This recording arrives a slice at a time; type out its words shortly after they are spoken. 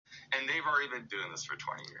And they've already been doing this for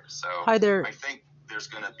 20 years. So hi there. I think there's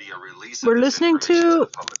going to be a release. We're listening to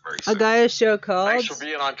a Gaia show called Thanks for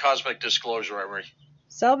being on Cosmic Disclosure, Emery.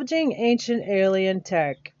 Salvaging Ancient Alien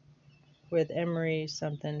Tech with Emery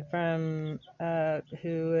something from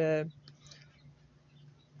who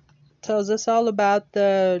tells us all about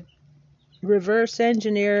the reverse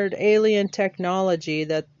engineered alien technology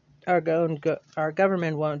that our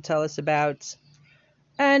government won't tell us about.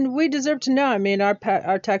 And we deserve to know. I mean, our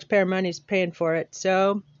taxpayer money's paying for it.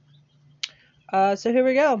 So here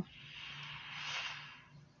we go.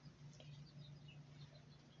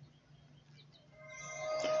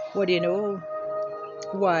 What do you know?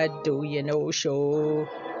 What do you know, show?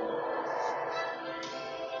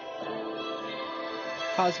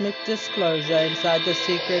 Cosmic Disclosure inside the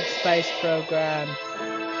secret space program.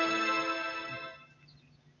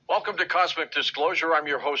 Welcome to Cosmic Disclosure. I'm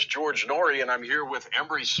your host, George Norrie, and I'm here with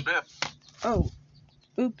Emery Smith. Oh,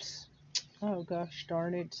 oops. Oh, gosh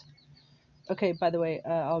darn it. Okay, by the way,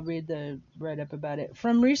 I'll read the write-up about it.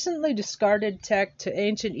 From recently discarded tech to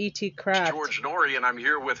ancient ET craft. George Norrie, and I'm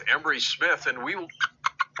here with Emery Smith, and we will...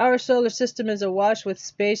 Our solar system is awash with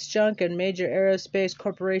space junk, and major aerospace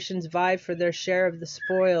corporations vie for their share of the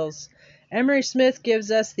spoils. Emery Smith gives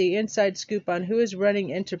us the inside scoop on who is running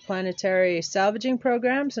interplanetary salvaging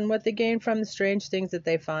programs and what they gain from the strange things that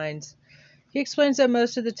they find. He explains that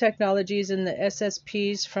most of the technologies in the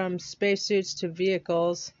SSPs, from spacesuits to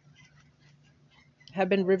vehicles, have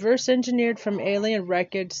been reverse engineered from alien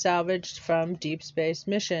wreckage salvaged from deep space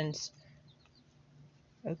missions.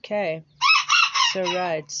 Okay. So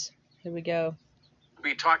right, here we go.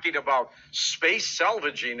 We'll be talking about space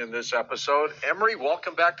salvaging in this episode. Emery,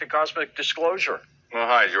 welcome back to Cosmic Disclosure. Well,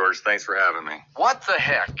 hi, George. Thanks for having me. What the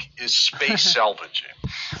heck is space salvaging?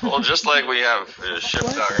 Well, just like we have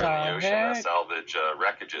ships out here in the ocean that heck? salvage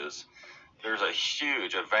wreckages, there's a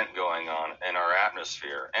huge event going on in our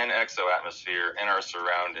atmosphere and exoatmosphere and our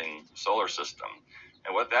surrounding solar system.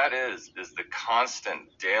 And what that is the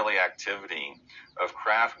constant daily activity of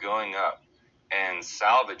craft going up and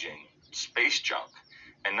salvaging space junk.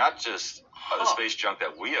 And not just the space junk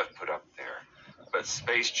that we have put up there, but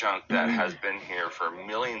space junk that has been here for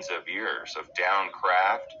millions of years of down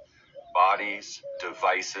craft, bodies,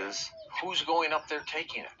 devices. Who's going up there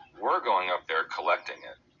taking it? We're going up there collecting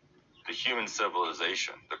it. The human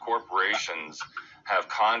civilization, the corporations have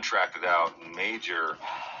contracted out major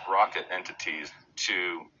rocket entities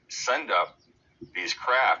to send up these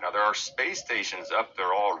craft. Now, there are space stations up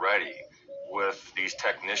there already with these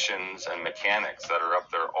technicians and mechanics that are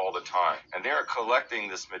up there all the time. And they are collecting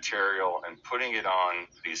this material and putting it on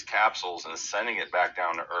these capsules and sending it back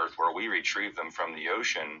down to Earth, where we retrieve them from the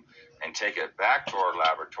ocean and take it back to our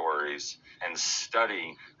laboratories and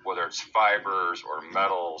study whether it's fibers or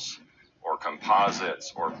metals or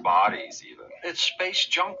composites or bodies even. It's space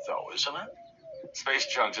junk, though, isn't it? Space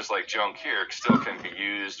junk, just like junk here, still can be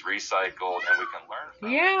used, recycled, and we can learn from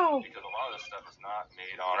it. Because a lot of this stuff is not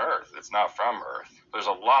made on Earth. It's not from Earth. There's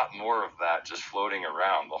a lot more of that just floating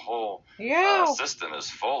around. The whole system is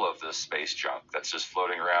full of this space junk that's just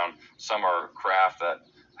floating around. Some are craft that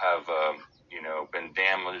have been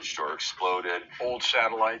damaged or exploded. Old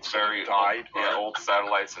satellites Very died. Yeah, old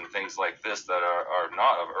satellites and things like this that are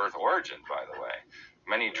not of Earth origin, by the way.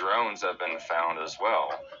 Many drones have been found as well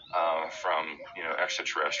from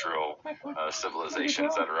extraterrestrial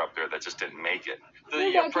civilizations that are up there that just didn't make it.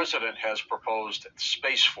 The president has proposed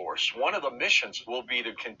Space Force. One of the missions will be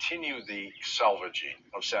to continue the salvaging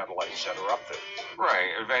of satellites that are up there. Right.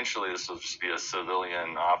 Eventually, this will just be a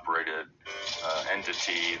civilian-operated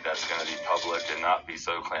entity that's going to be public and not be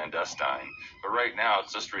so clandestine. But right now,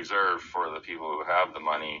 it's just reserved for the people who have the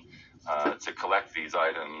money to collect these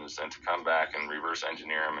items and to come back and reverse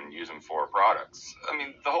engineer them and use them for products. I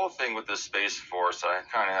mean, the whole thing with this Space Force, I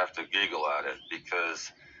kind of have to giggle at it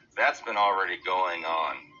because that's been already going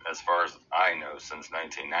on, as far as I know, since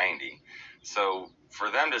 1990. So for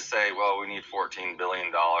them to say, well, we need $14 billion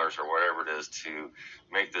or whatever it is to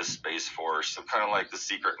make this Space Force, so kind of like the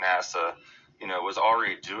secret NASA, was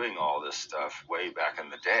already doing all this stuff way back in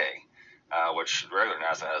the day. Which regular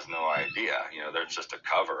NASA has no idea. They're just a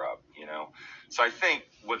cover-up, So I think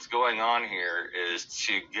what's going on here is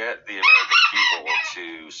to get the American people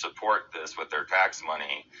to support this with their tax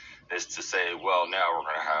money is to say, well, now we're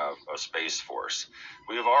going to have a Space Force.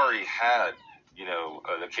 We've already had,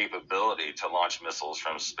 the capability to launch missiles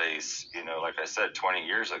from space, like I said, 20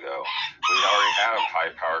 years ago. We already have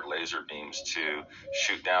high-powered laser beams to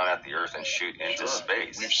shoot down at the Earth and shoot into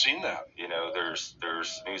space. We've seen that.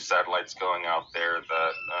 There's new satellites going out there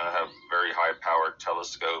that have very high-powered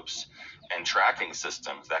telescopes and tracking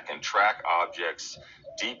systems that can track objects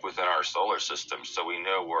deep within our solar system, so we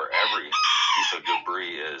know where every piece of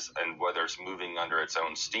debris is and whether it's moving under its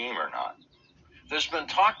own steam or not. There's been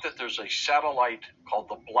talk that there's a satellite called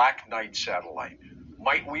the Black Knight satellite.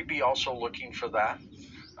 Might we be also looking for that?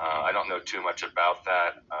 I don't know too much about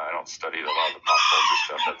that. I don't study a lot of the pop culture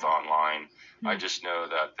stuff that's online. I just know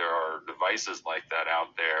that there are devices like that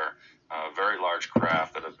out there, very large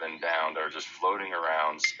craft that have been down. They're just floating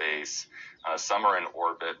around space. Some are in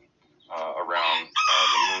orbit around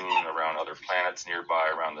the moon, around other planets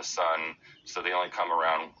nearby, around the sun. So they only come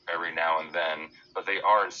around every now and then, but they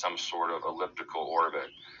are in some sort of elliptical orbit.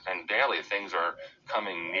 And daily things are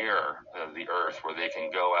coming near the Earth where they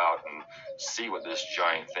can go out and see what this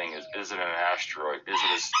giant thing is. Is it an asteroid? Is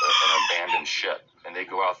it an abandoned ship? And they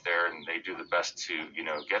go out there and they do the best to,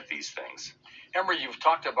 get these things. Emery, you've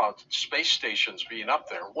talked about space stations being up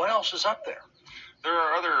there. What else is up there? There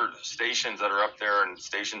are other stations that are up there and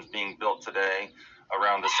stations being built today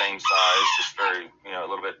around the same size, just very, a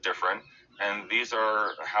little bit different. And these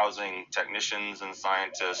are housing technicians and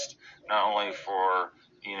scientists, not only for,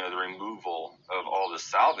 the removal of all the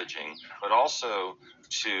salvaging, but also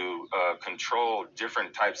to control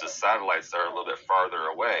different types of satellites that are a little bit farther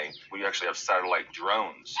away. We actually have satellite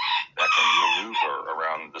drones that can maneuver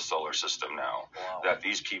around the solar system now. Wow. That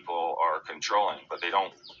these people are controlling, but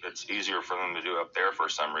it's easier for them to do up there for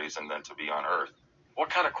some reason than to be on Earth. What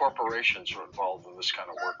kind of corporations are involved in this kind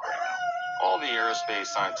of work right now? All the aerospace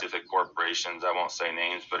scientific corporations, I won't say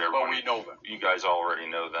names, but everyone, we know them. You guys already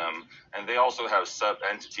know them. And they also have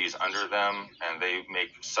sub-entities under them, and they make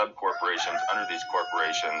sub-corporations under these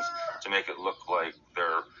corporations to make it look like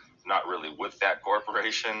they're not really with that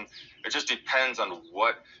corporation. It just depends on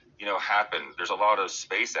what, happened. There's a lot of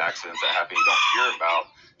space accidents that happen you don't hear about,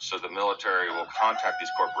 so the military will contact these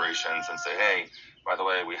corporations and say, hey, by the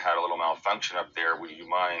way, we had a little malfunction up there. Would you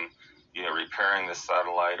mind repairing this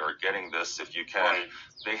satellite or getting this if you can? Right.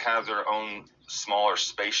 They have their own smaller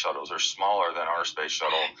space shuttles. They're smaller than our space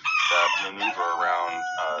shuttle that maneuver around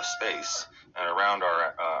space and around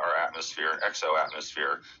our atmosphere,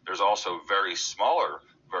 exo-atmosphere. There's also very smaller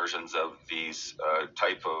versions of these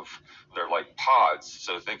they're like pods.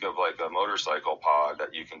 So think of like a motorcycle pod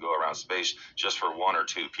that you can go around space just for one or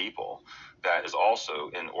two people. That is also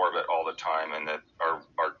in orbit all the time and that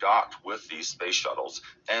are docked with these space shuttles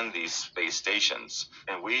and these space stations.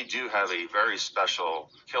 And we do have a very special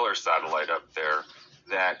killer satellite up there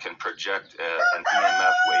that can project an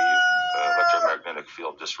EMF wave, electromagnetic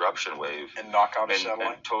field disruption wave, and knock out a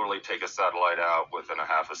satellite? And totally take a satellite out within a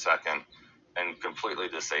half a second and completely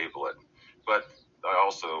disable it. But I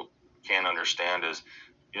also can't understand is,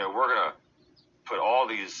 we're going to put all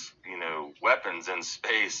these, weapons in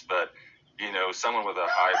space, but someone with a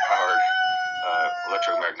high-powered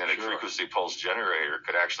electromagnetic frequency pulse generator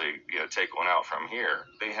could actually, take one out from here.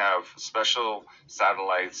 They have special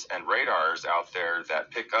satellites and radars out there that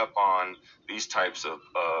pick up on these types of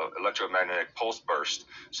electromagnetic pulse bursts,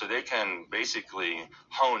 so they can basically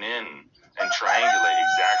hone in and triangulate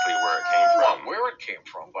exactly where it came from. Not where it came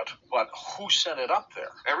from, but who sent it up there?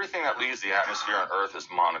 Everything that leaves the atmosphere on Earth is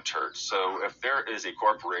monitored. So if there is a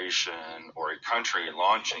corporation or a country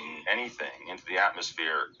launching anything into the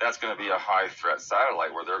atmosphere, that's going to be a high-threat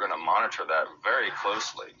satellite where they're going to monitor that very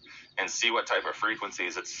closely and see what type of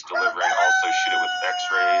frequencies it's delivering, also shoot it with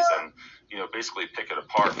X-rays and, basically pick it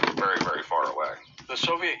apart from very, very far away. The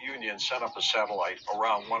Soviet Union sent up a satellite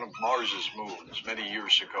around one of Mars's moons many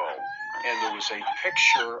years ago, and there was a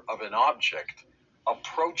picture of an object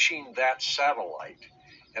approaching that satellite,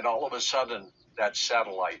 and all of a sudden that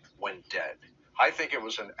satellite went dead. I think it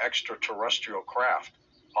was an extraterrestrial craft.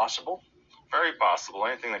 Possible? Very possible.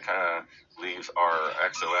 Anything that kind of leaves our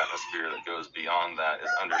exo-atmosphere that goes beyond that is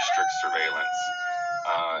under strict surveillance.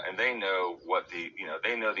 And they know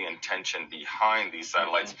they know the intention behind these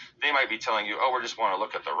satellites. Mm-hmm. They might be telling you, we just want to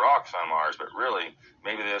look at the rocks on Mars, but really,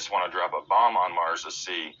 maybe they just want to drop a bomb on Mars to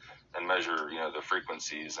see and measure, the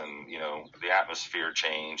frequencies and, the atmosphere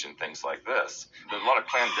change and things like this. There's a lot of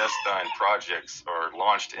clandestine projects are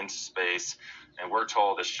launched into space, and we're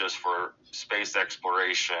told it's just for space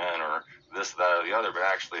exploration or this, that, or the other, but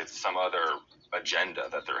actually it's some other agenda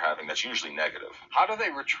that they're having that's usually negative. How do they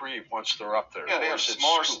retrieve once they're up there? Yeah, they have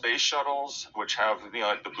smaller space shuttles, which have,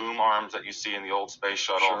 like the boom arms that you see in the old space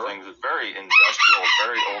shuttle things. It's very industrial,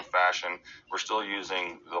 very old-fashioned. We're still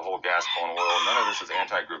using the whole gas, coal, and oil. None of this is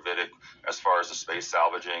anti-gravitic as far as the space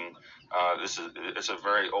salvaging. It's a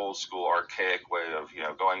very old-school, archaic way of,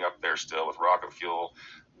 going up there still with rocket fuel,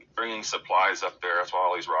 bringing supplies up there. That's why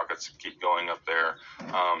all these rockets keep going up there.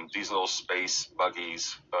 These little space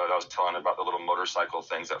buggies that I was telling about, the little motorcycle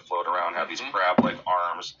things that float around, have these crab-like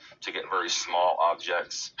arms to get very small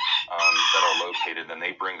objects that are located. Then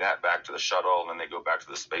they bring that back to the shuttle, and then they go back to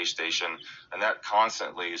the space station. And that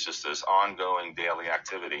constantly is just this ongoing daily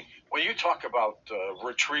activity. When you talk about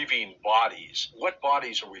retrieving bodies, what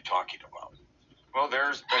bodies are we talking about? Well,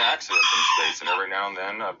 there's been accidents in space, and every now and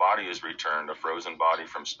then a body is returned, a frozen body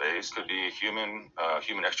from space. Could be a human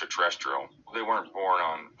extraterrestrial. They weren't born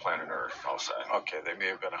on planet Earth, I'll say. Okay, they may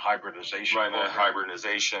have been a hybridization. Right, a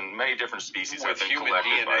hybridization. Many different species have been collected,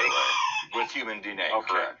 DNA. by the way. With human DNA, okay.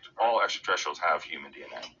 Correct. All extraterrestrials have human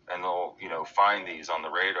DNA. And they'll, find these on the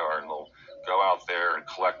radar, and they'll go out there and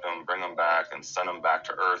collect them, bring them back, and send them back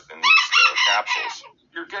to Earth in these capsules.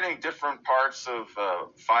 You're getting different parts of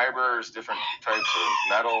fibers, different types of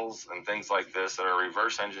metals and things like this that are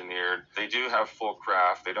reverse engineered. They do have full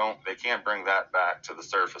craft. They can't bring that back to the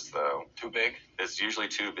surface though. Too big? It's usually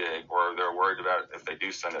too big, or they're worried about if they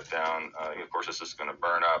do send it down, of course it's just going to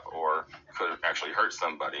burn up or could actually hurt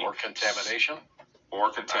somebody. Or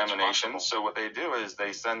contamination? So what they do is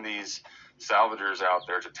they send these salvagers out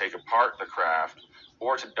there to take apart the craft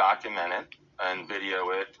or to document it and video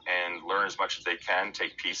it and learn as much as they can,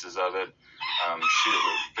 take pieces of it, shoot it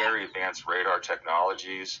with very advanced radar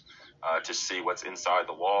technologies to see what's inside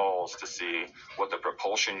the walls, to see what the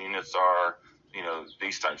propulsion units are,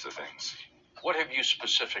 these types of things. What have you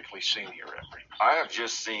specifically seen here, Emory? I have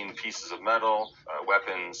just seen pieces of metal,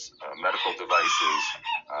 weapons, medical devices,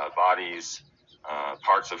 bodies,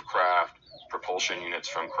 parts of craft, propulsion units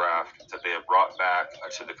from craft that they have brought back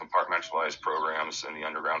to the compartmentalized programs in the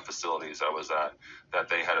underground facilities I was at, that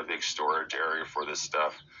they had a big storage area for this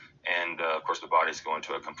stuff. And, of course, the bodies go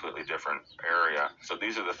into a completely different area. So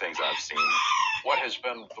these are the things I've seen. What has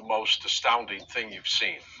been the most astounding thing you've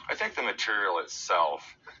seen? I think the material itself,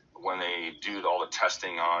 when they do all the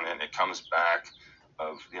testing on it, and it comes back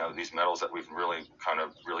of, these metals that we really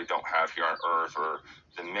don't have here on Earth, or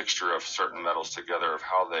the mixture of certain metals together, of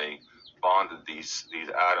how they bonded these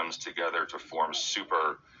atoms together to form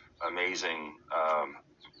super amazing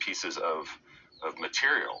pieces of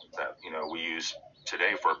material that we use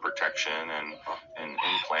today for protection and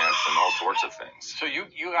implants and all sorts of things. So you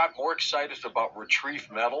got more excited about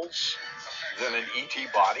retrieved metals than an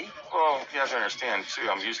ET body? Well, you have to understand too,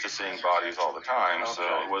 I'm used to seeing bodies all the time, okay. So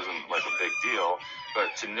it wasn't like a big deal.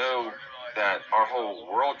 But to know that our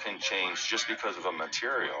whole world can change just because of a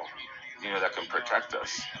material, that can protect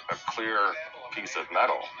us, a clear piece of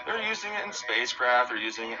metal. They're using it in spacecraft, they're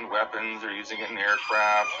using it in weapons, they're using it in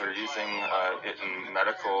aircraft, they're using it in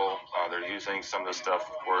medical, they're using some of the stuff,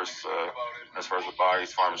 of course, as far as the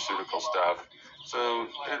body's pharmaceutical stuff. So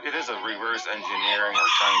it is a reverse engineering, or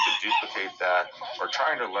trying to duplicate that, or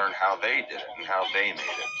trying to learn how they did it and how they made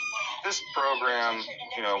it. This program,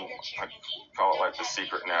 I call it like the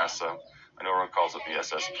secret NASA. I know everyone calls it the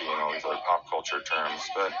SSP and all these other pop culture terms,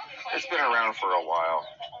 but it's been around for a while.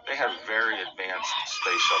 They have very advanced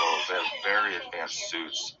space shuttles. They have very advanced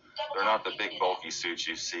suits. They're not the big bulky suits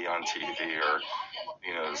you see on TV, or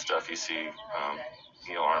the stuff you see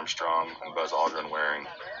Neil Armstrong and Buzz Aldrin wearing.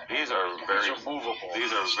 These are very movable.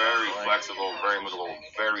 These are very flexible, very movable,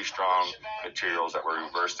 very strong materials that were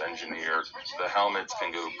reverse engineered. The helmets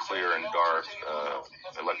can go clear and dark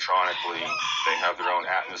electronically. They have their own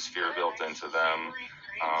atmosphere built into them.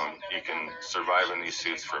 You can survive in these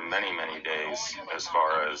suits for many, many days, as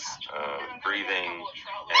far as breathing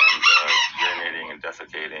and urinating and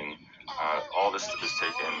defecating. All this is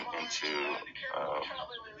taken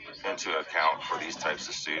into account for these types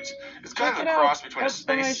of suits. It's kind of a cross between a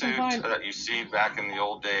spacesuit that you see back in the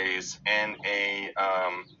old days and a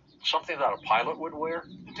something that a pilot would wear.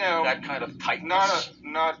 That kind of tightness.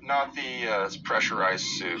 Not the pressurized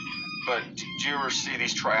suit. But do you ever see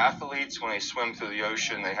these triathletes when they swim through the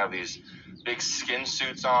ocean? They have these big skin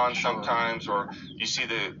suits on sometimes, or you see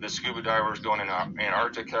the scuba divers going in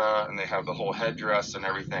Antarctica and they have the whole headdress and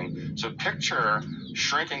everything. So picture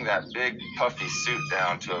shrinking that big puffy suit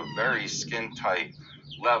down to a very skin tight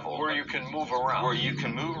level. Where you can move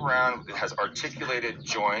around. It has articulated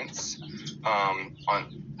joints on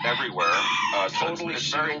everywhere. So it's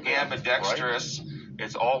very ambidextrous. Right?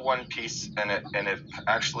 It's all one piece, and it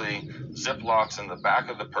actually zip locks in the back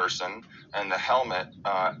of the person, and the helmet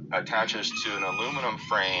attaches to an aluminum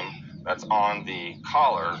frame that's on the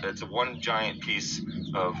collar. It's one giant piece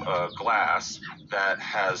of glass that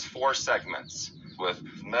has 4 segments with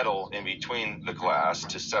metal in between the glass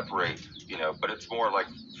to separate, but it's more like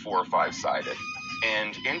 4 or 5 sided.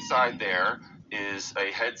 And inside there is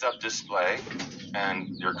a heads-up display and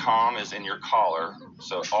your comm is in your collar,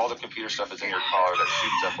 so all the computer stuff is in your collar that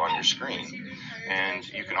shoots up on your screen. And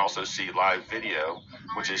you can also see live video,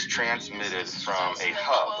 which is transmitted from a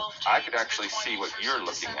hub. I could actually see what you're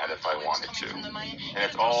looking at if I wanted to. And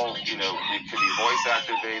it's all, it could be voice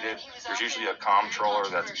activated. There's usually a comptroller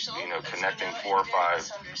that's, connecting 4 or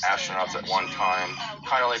 5 astronauts at one time,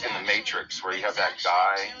 kind of like in the Matrix, where you have that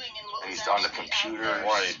guy and he's on the computer,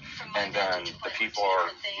 right? And then the people are,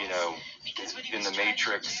 in the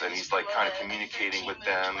Matrix, and he's like kind of communicating with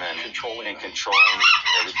them and controlling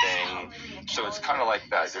everything. So it's kind of like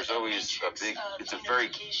that. There's always it's a very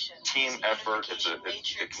team effort.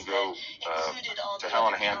 It can go to hell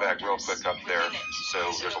in a handbag real quick up there.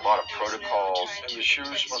 So there's a lot of protocols. And the shoes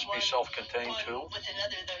must be self-contained too?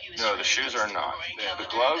 No, the shoes are not. The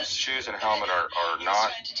gloves, shoes, and helmet are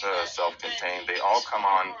not self-contained. They all come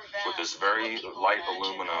on with this very light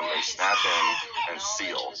aluminum. They snap in and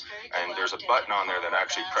seal. And there's a button on there that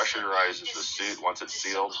actually pressurizes the suit once it's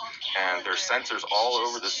sealed. And there's sensors all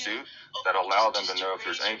over the suit that allow them to know if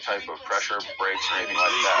there's any type of pressure breaks or anything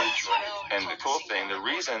like that. And the cool thing, the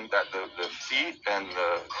reason that the feet and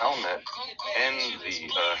the helmet and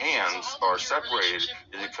the hands are separated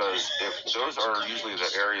is because if those are usually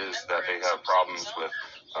the areas that they have problems with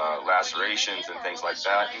lacerations and things like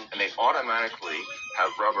that, and they automatically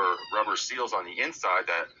have rubber seals on the inside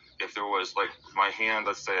that if there was, like, my hand,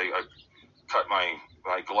 let's say I cut my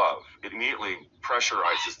glove, it immediately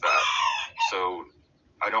pressurizes that, so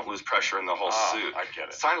I don't lose pressure in the whole suit. I get it.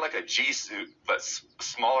 It's kind of like a G suit, but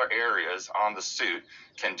smaller areas on the suit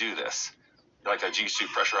can do this, like a G suit,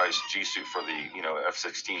 pressurized G suit for the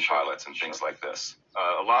F-16 pilots and things like this.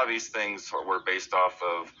 A lot of these things were based off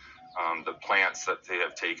of the plants that they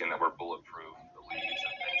have taken that were bulletproof, the leaves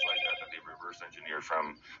and things like that they reverse engineered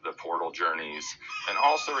from the portal journeys, and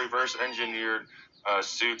also reverse engineered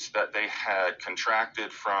suits that they had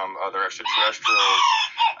contracted from other extraterrestrials,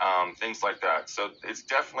 things like that. So it's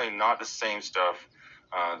definitely not the same stuff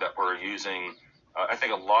that we're using. I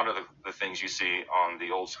think a lot of the things you see on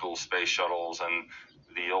the old school space shuttles and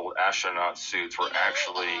the old astronaut suits were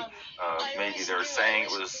actually, maybe they were saying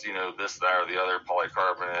it was, this, that, or the other,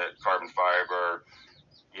 polycarbonate, carbon fiber.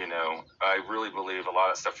 I really believe a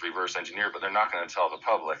lot of stuff's reverse engineered, but they're not going to tell the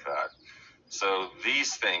public that. So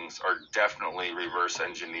these things are definitely reverse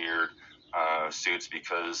engineered suits,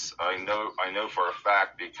 because I know for a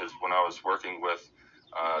fact, because when I was working with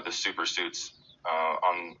the super suits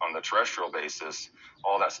on the terrestrial basis,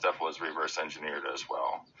 all that stuff was reverse engineered as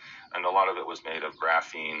well. And a lot of it was made of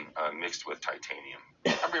graphene mixed with titanium.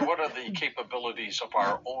 I mean, what are the capabilities of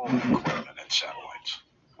our own equipment and satellites?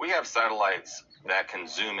 We have satellites that can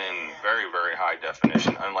zoom in very, very high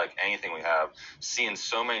definition, unlike anything we have, seeing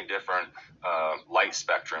so many different light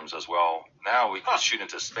spectrums as well. Now we can shoot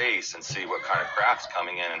into space and see what kind of craft's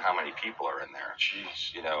coming in and how many people are in there.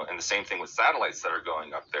 Jeez. And the same thing with satellites that are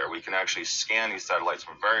going up there. We can actually scan these satellites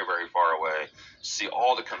from very, very far away, see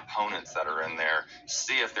all the components that are in there,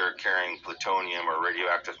 see if they're carrying plutonium or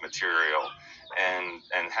radioactive material,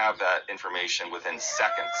 and have that information within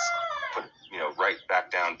seconds, put right back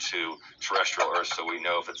down to terrestrial Earth, so we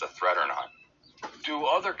know if it's a threat or not. Do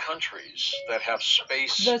other countries that have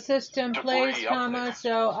space The system plays,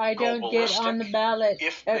 so I don't get on the ballot!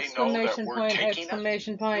 if they know that Exclamation we're point! taking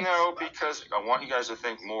Exclamation point! No, because I want you guys to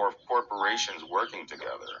think more of corporations working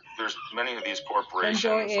together. There's many of these corporations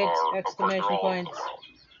Enjoy it! are, of course, they're Exclamation all over point! the world.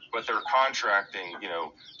 But they're contracting,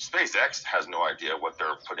 SpaceX has no idea what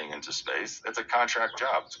they're putting into space. It's a contract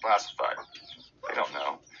job. It's classified. They don't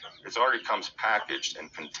know. It already comes packaged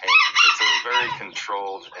and contained. It's a very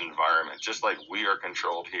controlled environment, just like we are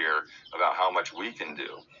controlled here about how much we can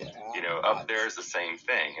do. Up there is the same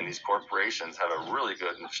thing. And these corporations have a really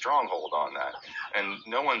good stronghold on that. And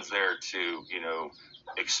no one's there to,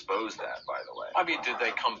 expose that, by the way. I mean, did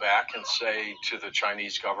they come back and say to the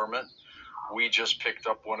Chinese government, we just picked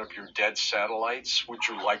up one of your dead satellites, would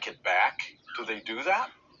you like it back? Do they do that?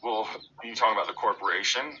 Well, you talking about the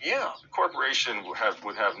corporation? Yeah. The corporation would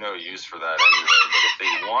have no use for that anyway, but if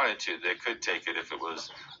they wanted to, they could take it if it was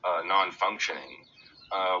non-functioning.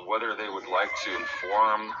 Whether they would like to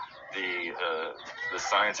inform the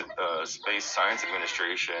Space Science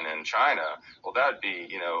Administration in China, well, that'd be,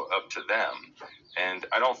 up to them. And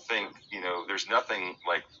I don't think, there's nothing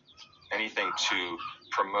like anything to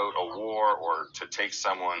promote a war or to take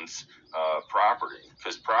someone's property,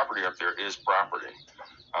 because property up there is property.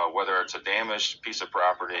 Whether it's a damaged piece of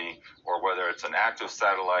property or whether it's an active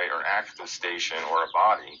satellite or an active station or a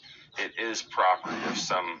body, it is property of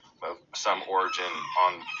some origin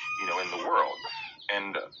in the world.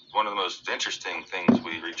 And one of the most interesting things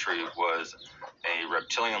we retrieved was a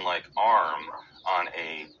reptilian-like arm on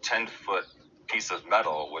a 10-foot piece of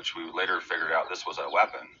metal, which we later figured out this was a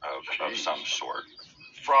weapon of some sort.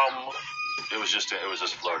 It was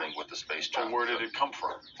just floating with the space junk. Well, where did it come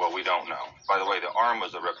from? Well, we don't know. By the way, the arm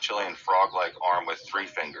was a reptilian frog-like arm with 3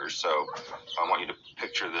 fingers. So I want you to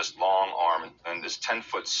picture this long arm and this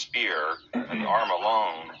 10-foot spear, and the arm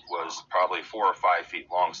alone was probably 4 or 5 feet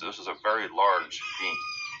long. So this was a very large being.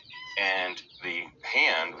 And the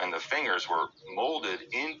hand and the fingers were molded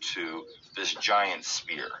into this giant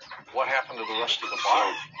spear. What happened to the rest of the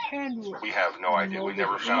body? And We have no idea. We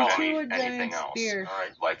never found into a anything giant else spear.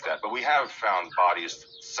 like that. But we have found bodies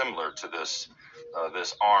similar to this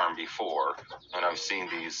arm before, and I've seen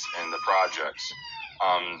these in the projects.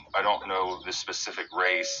 I don't know the specific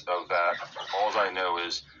race of that. All I know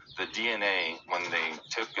is the DNA, when they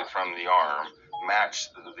took it from the arm,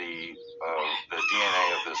 matched the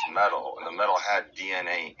DNA of this metal, and the metal had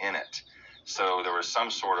DNA in it. So there was some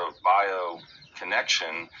sort of bio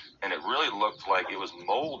connection, and it really looked like it was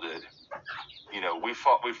molded. You know, we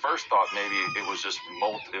first thought maybe it was just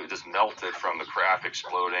melted from the craft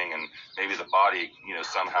exploding, and maybe the body,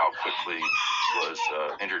 somehow quickly was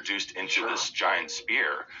introduced into this giant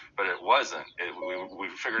spear, but it wasn't. We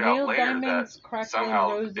figured out later that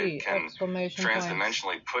somehow it can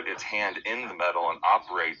transdimensionally put its hand in the metal and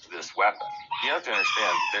operate this weapon. You have to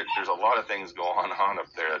understand there's a lot of things going on up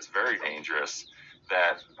there that's very dangerous.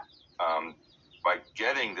 That by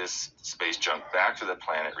getting this space junk back to the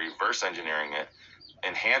planet, reverse engineering it,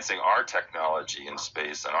 enhancing our technology in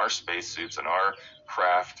space and our spacesuits and our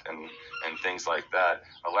craft and things like that,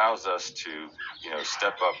 allows us to,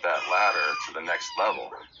 step up that ladder to the next level.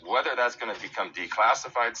 Whether that's going to become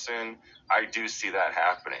declassified soon, I do see that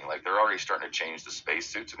happening. Like, they're already starting to change the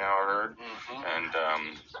spacesuits now, I heard. And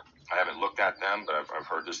I haven't looked at them, but I've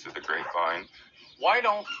heard this through the grapevine. Why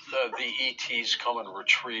don't the ETs come and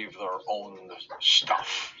retrieve their own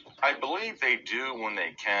stuff? I believe they do when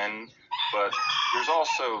they can, but there's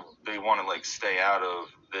also, they want to stay out of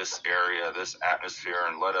this area, this atmosphere,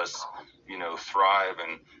 and let us, thrive,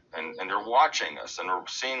 and they're watching us and they're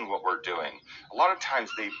seeing what we're doing. A lot of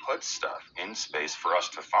times they put stuff in space for us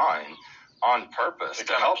to find on purpose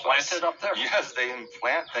to help us. It up there? Yes, they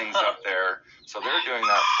implant things up there. So they're doing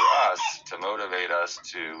that for us to motivate us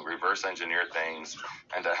to reverse engineer things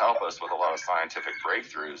and to help us with a lot of scientific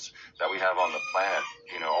breakthroughs that we have on the planet,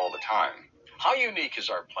 all the time. How unique is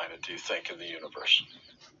our planet, do you think, in the universe?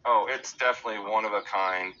 Oh, it's definitely one of a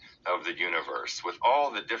kind of the universe. With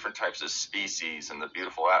all the different types of species and the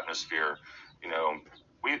beautiful atmosphere,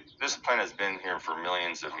 this planet has been here for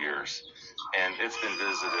millions of years, and it's been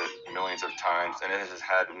visited millions of times, and it has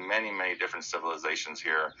had many, many different civilizations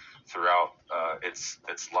here throughout its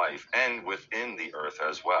life and within the Earth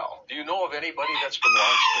as well. Do you know of anybody that's been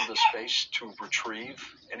launched into space to retrieve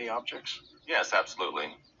any objects? Yes,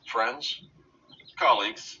 absolutely. Friends?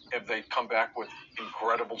 Colleagues. Have they come back with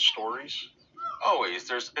incredible stories?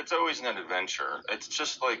 Always. It's always an adventure. It's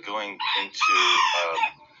just like going into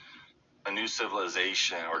a new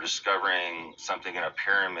civilization or discovering something in a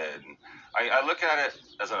pyramid. I look at it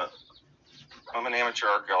as I'm an amateur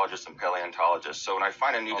archaeologist and paleontologist, so when I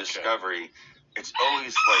find a new discovery, it's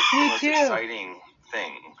always the most exciting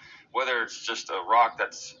thing. Whether it's just a rock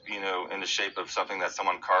that's, in the shape of something that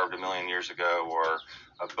someone carved 1 million years ago, or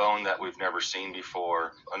a bone that we've never seen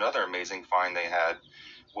before. Another amazing find they had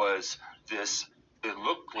was this, it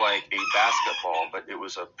looked like a basketball, but it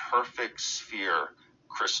was a perfect sphere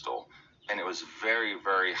crystal, and it was very,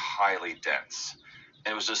 very highly dense.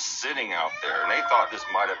 And it was just sitting out there, and they thought this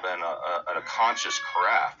might have been a conscious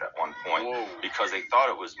craft at one point, because they thought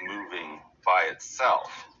it was moving by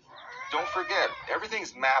itself. Don't forget,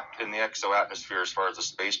 everything's mapped in the exoatmosphere as far as the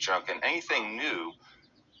space junk, and anything new,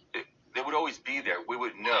 they would always be there. We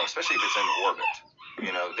would know, especially if it's in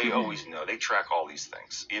orbit. They always know. They track all these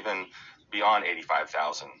things, even beyond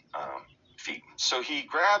 85,000 feet. So he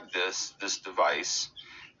grabbed this device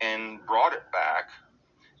and brought it back,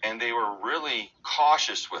 and they were really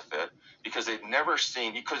cautious with it because they'd never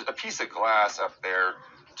seen, because a piece of glass up there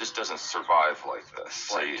just doesn't survive like this.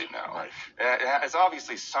 So Right. It's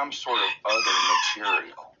obviously some sort of other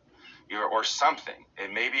material, or something.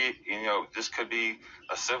 And maybe, this could be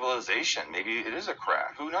a civilization. Maybe it is a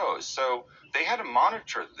craft. Who knows? So they had to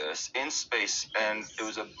monitor this in space, and it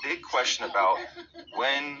was a big question about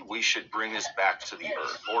when we should bring this back to the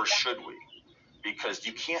Earth, or should we? Because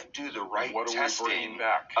you can't do the right testing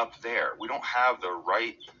up there. We don't have the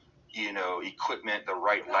right, equipment, the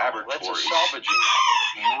right laboratories. That's a salvaging.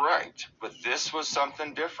 Right. But this was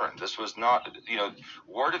something different. This was not,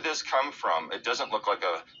 where did this come from? It doesn't look like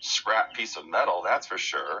a scrap piece of metal, that's for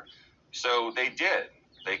sure. So they did.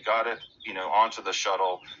 They got it, onto the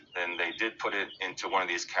shuttle, and they did put it into one of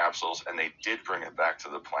these capsules, and they did bring it back to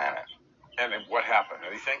the planet. And then what happened?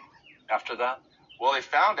 Anything after that? Well, they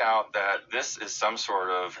found out that this is some sort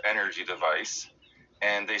of energy device,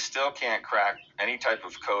 and they still can't crack any type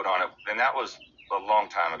of code on it. And that was a long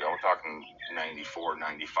time ago. We're talking 94,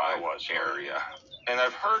 95 area. And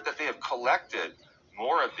I've heard that they have collected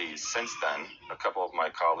more of these since then. A couple of my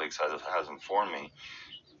colleagues has informed me.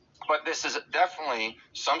 But this is definitely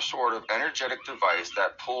some sort of energetic device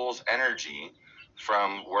that pulls energy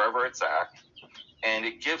from wherever it's at, and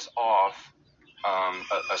it gives off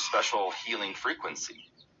a special healing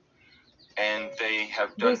frequency. And they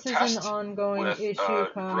have done This tests is an ongoing with issue,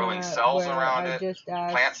 growing cells where around I it, just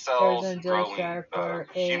asked plant cells, President growing Joestar for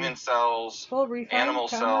a human cells, full refund, animal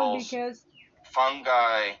cells, because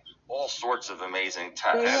fungi, all sorts of amazing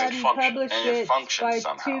tests. they And hadn't it functions. published And it it functions by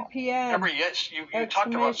somehow. 2 p.m. Emery, yes, you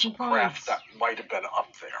talked about some Exclamation craft points. that might have been up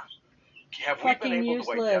there. Have we been Fucking able to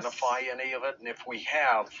useless. identify any of it? And if we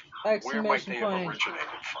have, where might Exclamation they have point. originated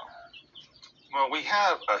from? Well, we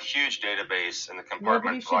have a huge database in the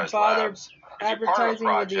Nobody should compartmentalized bother labs. If you're part of a advertising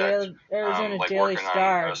with the project, Arizona like Daily working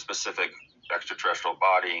Star. on a specific extraterrestrial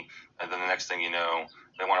body, and then the next thing you know,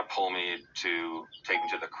 they want to pull me to take me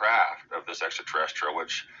to the craft of this extraterrestrial,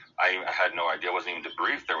 which I had no idea, wasn't even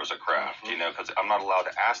debriefed there was a craft, because I'm not allowed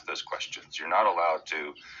to ask those questions. You're not allowed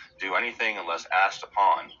to do anything unless asked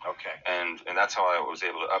upon. Okay. And that's how I was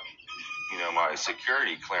able to up, my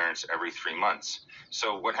security clearance every 3 months.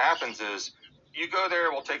 So what happens is, you go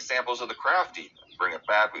there, we'll take samples of the craft, bring it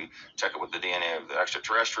back, we check it with the DNA of the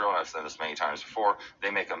extraterrestrial, and I've said this many times before, they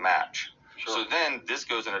make a match. Sure. So then this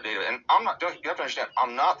goes into data, and you have to understand,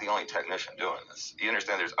 I'm not the only technician doing this. You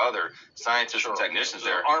understand there's other scientists and technicians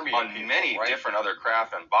there Army on people, many right? different other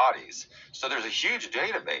craft and bodies. So there's a huge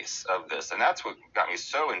database of this, and that's what got me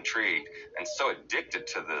so intrigued and so addicted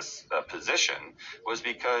to this position, was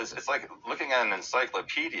because it's like looking at an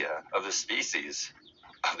encyclopedia of the species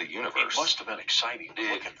of the universe. It must have been exciting to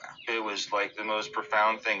look at that. It was like the most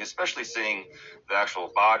profound thing, especially seeing the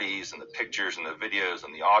actual bodies and the pictures and the videos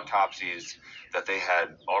and the autopsies that they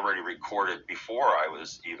had already recorded before I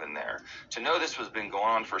was even there. To know this has been going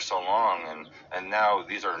on for so long, and now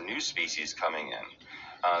these are new species coming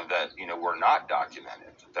in that were not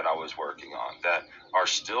documented, that I was working on, that are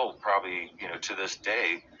still probably to this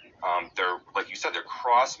day. They're, like you said, they're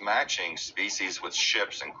cross-matching species with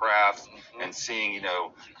ships and crafts, and seeing,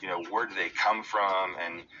 where do they come from,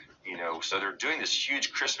 and so they're doing this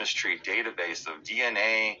huge Christmas tree database of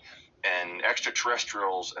DNA and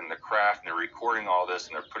extraterrestrials and the craft, and they're recording all this,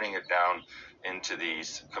 and they're putting it down into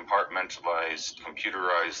these compartmentalized,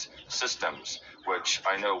 computerized systems, which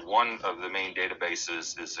I know one of the main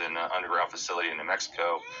databases is in an underground facility in New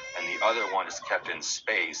Mexico, and the other one is kept in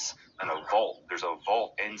space in a vault. There's a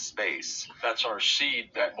vault in space. That's our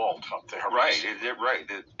seed, that vault up there. Right,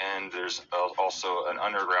 and there's also an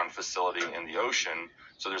underground facility in the ocean.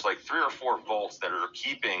 So there's like 3 or 4 vaults that are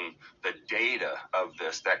keeping the data of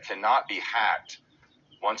this that cannot be hacked.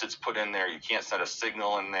 Once it's put in there, you can't send a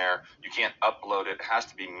signal in there. You can't upload it. It has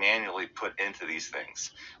to be manually put into these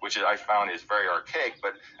things, which I found is very archaic,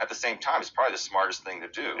 but at the same time, it's probably the smartest thing to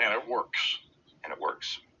do. And it works.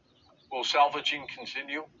 Will salvaging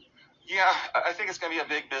continue? Yeah, I think it's going to be a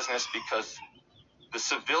big business, because the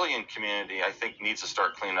civilian community, I think, needs to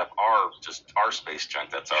start cleaning up our space junk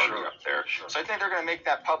that's already up there. Sure. So I think they're going to make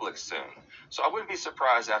that public soon. So I wouldn't be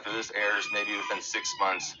surprised after this airs, maybe within 6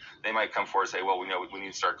 months, they might come forward and say, well, we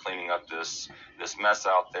need to start cleaning up this mess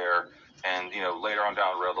out there. And, later on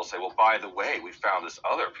down the road, they'll say, well, by the way, we found this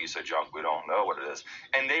other piece of junk. We don't know what it is.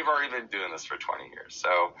 And they've already been doing this for 20 years.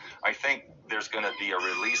 So I think there's going to be a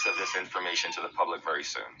release of this information to the public very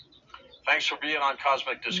soon. Thanks for being on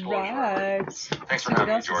Cosmic Disclosure. Right. Thanks for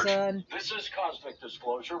having me, George. This is Cosmic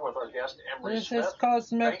Disclosure with our guest, Emery This Smith. is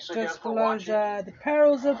Cosmic Thanks again for watching. Disclosure. The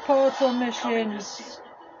perils of portal Coming this missions. season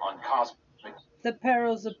on Cosmic. The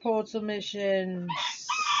perils of portal missions.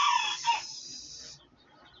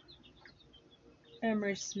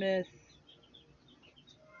 Emery Smith.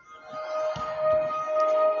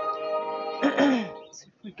 See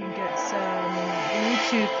if we can get some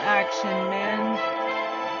Bluetooth action, man.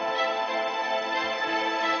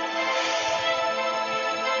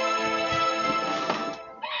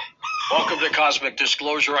 Welcome to Cosmic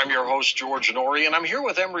Disclosure. I'm your host, George Norrie, and I'm here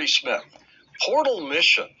with Emery Smith. Portal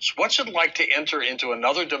missions. What's it like to enter into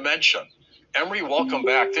another dimension? Emery, welcome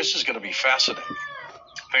back. This is going to be fascinating.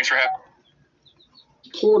 Thanks for having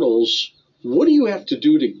me. Portals, what do you have to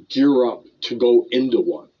do to gear up to go into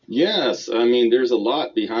one? Yes, I mean, there's a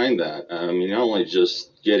lot behind that. I mean, not only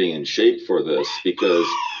just getting in shape for this, because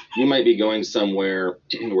you might be going somewhere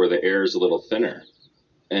where the air is a little thinner.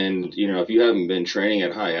 And, if you haven't been training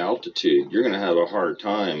at high altitude, you're going to have a hard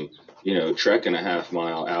time, trekking a half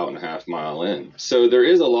mile out and a half mile in. So there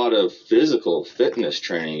is a lot of physical fitness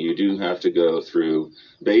training you do have to go through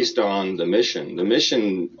based on the mission. The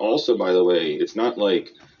mission also, by the way, it's not like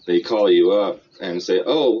they call you up and say,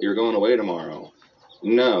 oh, you're going away tomorrow.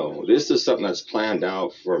 No, this is something that's planned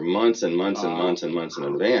out for months and months and months and months in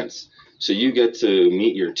advance. So you get to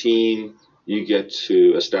meet your team, you get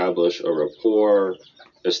to establish a rapport,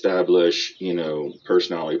 establish,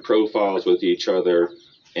 personality profiles with each other,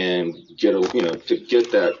 and get to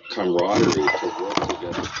get that camaraderie to work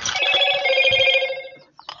together.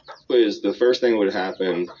 Is the first thing that would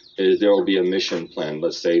happen is there will be a mission plan,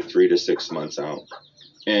 let's say 3 to 6 months out.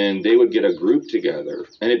 And they would get a group together.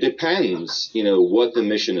 And it depends, what the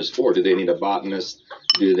mission is for. Do they need a botanist?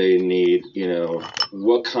 Do they need,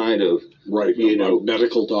 what kind of... Right, a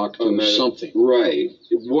medical doctor, something. Right.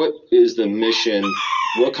 What is the mission?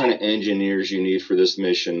 What kind of engineers you need for this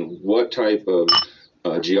mission? What type of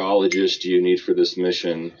geologist do you need for this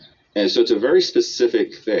mission? And so it's a very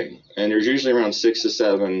specific thing. And there's usually around 6 to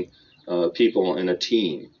 7 people in a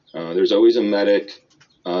team. There's always a medic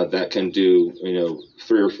that can do,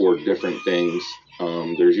 3 or 4 different things.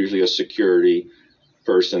 There's usually a security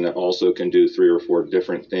person that also can do 3 or 4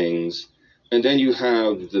 different things. And then you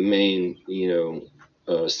have the main,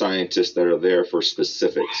 scientists that are there for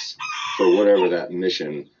specifics for whatever that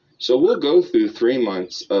mission. So we'll go through 3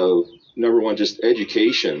 months of, number one, just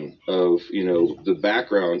education of, the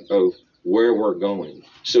background of where we're going.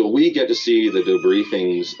 So we get to see the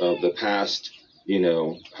debriefings of the past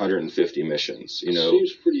 150 missions.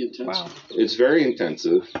 Seems pretty intensive. Wow. It's very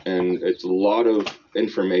intensive, and it's a lot of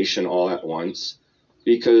information all at once,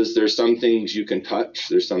 because there's some things you can touch,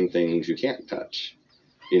 there's some things you can't touch,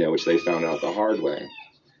 which they found out the hard way.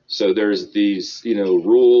 So there's these,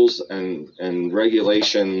 rules and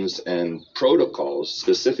regulations and protocols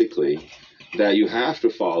specifically that you have to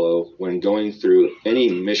follow when going through any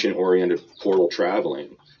mission-oriented portal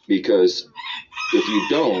traveling, because if you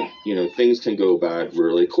don't, things can go bad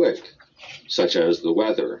really quick, such as the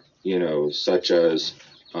weather, such as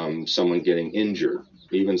someone getting injured.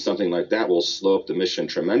 Even something like that will slow up the mission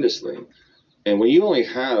tremendously. And when you only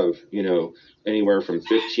have, anywhere from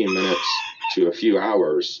 15 minutes to a few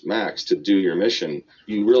hours max to do your mission,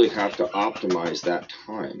 you really have to optimize that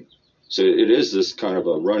time. So it is this kind of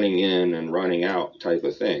a running in and running out type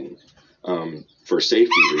of thing for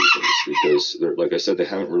safety reasons, because, like I said, they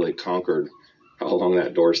haven't really conquered how long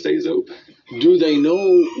that door stays open. Do they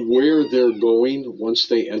know where they're going once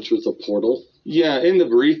they enter the portal? Yeah, in the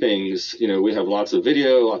briefings, we have lots of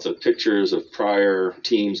video, lots of pictures of prior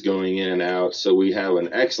teams going in and out, so we have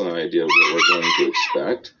an excellent idea of what we're going to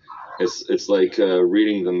expect. It's like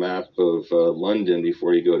reading the map of London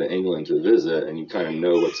before you go to England to visit, and you kind of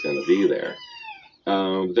know what's going to be there.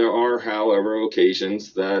 There are, however,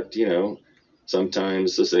 occasions that,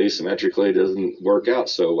 sometimes this asymmetrically doesn't work out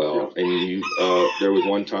so well. And there was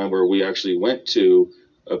one time where we actually went to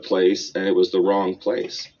a place, and it was the wrong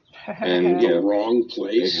place. And The wrong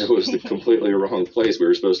place? It was the completely wrong place. We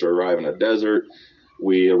were supposed to arrive in a desert.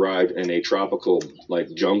 We arrived in a tropical,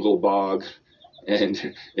 jungle bog.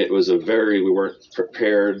 And it was we weren't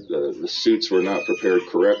prepared. The suits were not prepared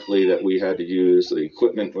correctly that we had to use. The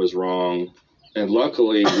equipment was wrong. And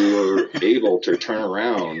luckily, we were able to turn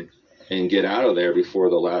around and get out of there before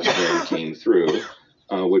the last train came through,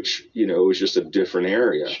 which, was just a different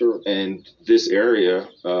area. Sure. And this area,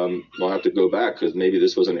 we'll have to go back, because maybe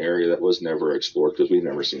this was an area that was never explored, because we've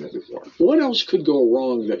never seen it before. What else could go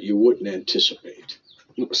wrong that you wouldn't anticipate?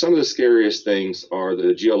 Some of the scariest things are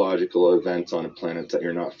the geological events on a planet that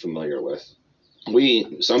you're not familiar with.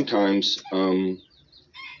 We sometimes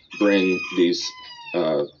bring these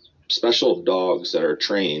special dogs that are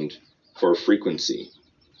trained for frequency,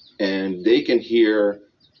 and they can hear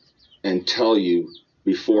and tell you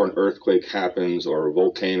before an earthquake happens or a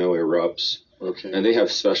volcano erupts. Okay. And they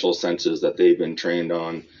have special senses that they've been trained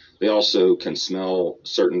on. They also can smell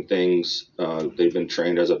certain things. They've been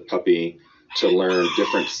trained as a puppy to learn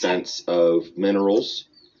different scents of minerals,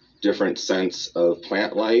 different scents of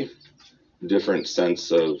plant life, different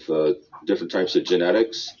scents of different types of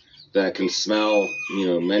genetics that can smell,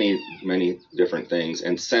 many, many different things,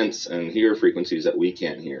 and sense and hear frequencies that we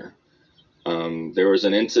can't hear. There was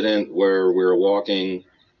an incident where we were walking,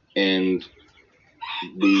 and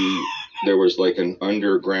there was like an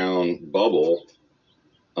underground bubble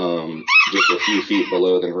just a few feet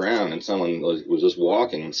below the ground, and someone was just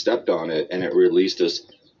walking and stepped on it, and it released this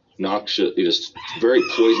noxious, very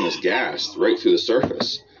poisonous gas right through the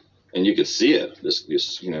surface. and you could see it. This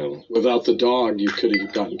Without the dog, you could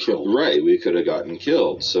have gotten killed. Right, we could have gotten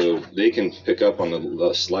killed. So they can pick up on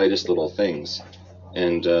the slightest little things,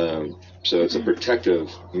 and so it's a protective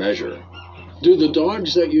measure. Do the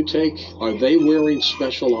dogs that you take, are they wearing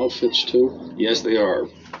special outfits too? Yes, they are.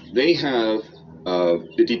 They have.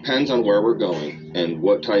 It depends on where we're going and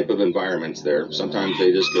what type of environment's there. Sometimes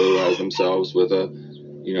they just go as themselves with the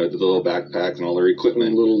little backpack and all their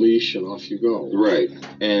equipment. A little leash and off you go. Right.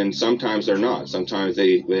 And sometimes they're not. Sometimes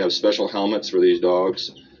they have special helmets for these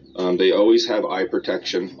dogs. They always have eye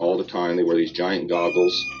protection all the time. They wear these giant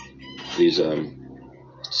goggles, these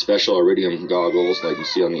special iridium goggles like you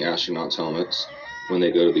see on the astronauts' helmets when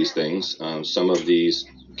they go to these things. Some of these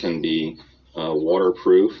can be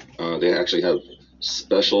waterproof. They actually have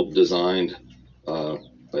special designed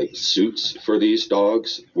like suits for these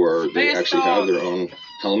dogs where they actually have their own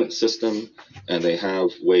helmet system, and they have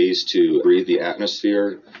ways to breathe the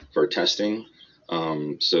atmosphere for testing.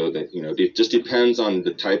 So that, it just depends on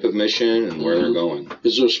the type of mission and where they're going.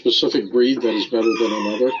 Is there a specific breed that is better than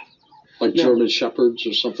another? Like No. German Shepherds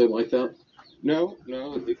or something like that? No.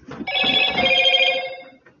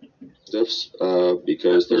 Stiffs,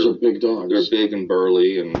 because Those are big dogs. they're big and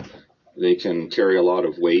burly, and they can carry a lot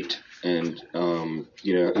of weight. And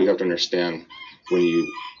you have to understand, when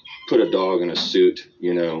you put a dog in a suit,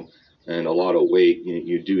 and a lot of weight,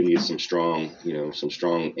 you do need some strong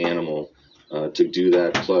animal to do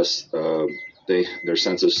that. Plus, their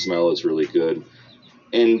sense of smell is really good.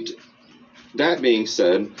 And that being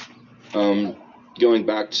said, going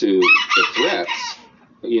back to the threats,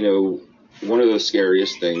 one of the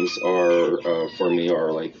scariest things for me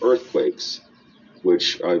are like earthquakes,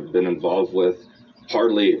 which I've been involved with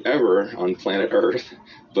hardly ever on planet Earth,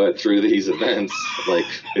 but through these events, like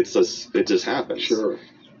it just happens. Sure.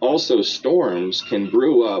 Also, storms can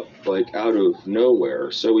brew up like out of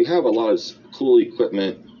nowhere. So we have a lot of cool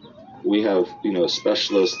equipment. We have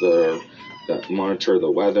specialists that monitor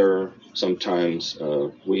the weather. Sometimes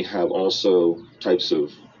we have also types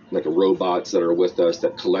of like robots that are with us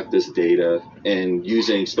that collect this data, and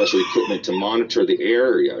using special equipment to monitor the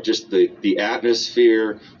area, just the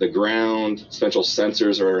atmosphere, the ground. Special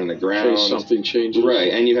sensors are in the ground. In case something changes.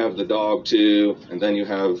 Right, and you have the dog too, and then you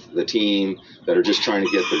have the team that are just trying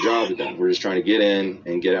to get their job done. We're just trying to get in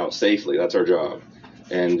and get out safely. That's our job,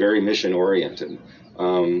 and very mission oriented.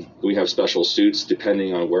 We have special suits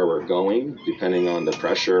depending on where we're going, depending on the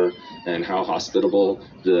pressure and how hospitable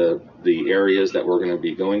the areas that we're going to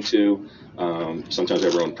be going to. Sometimes we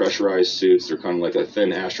have our own pressurized suits. They're kind of like a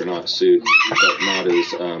thin astronaut suit, but not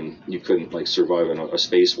as you couldn't like survive in a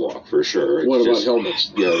spacewalk for sure. What about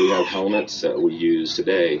helmets? Yeah, we have helmets that we use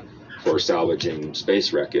today for salvaging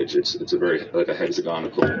space wreckage. It's a very like a hexagonal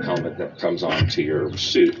helmet that comes onto your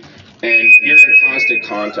suit. And you're in constant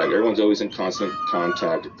contact. Everyone's always in constant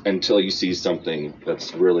contact until you see something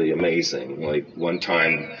that's really amazing. Like one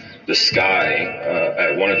time, the sky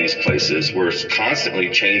at one of these places was constantly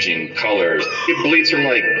changing colors. It bleeds from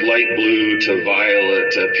like light blue to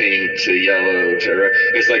violet to pink to yellow to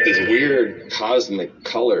it's like this weird cosmic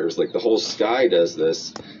colors. Like the whole sky does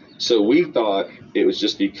this. So we thought it was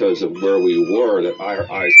just because of where we were that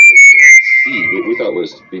our eyes couldn't see. We thought it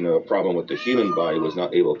was a problem with the human body was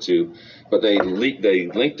not able to, but they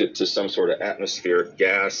linked it to some sort of atmospheric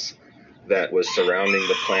gas that was surrounding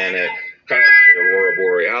the planet, kind of like the aurora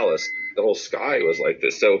borealis. The whole sky was like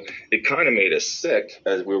this, so it kind of made us sick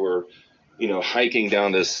as we were hiking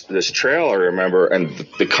down this trail, I remember, and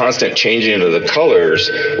the constant changing of the colors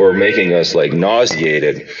were making us like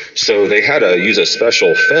nauseated. So they had to use a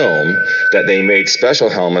special film that they made special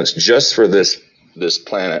helmets just for this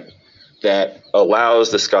planet that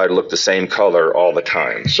allows the sky to look the same color all the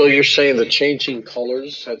time. So you're saying the changing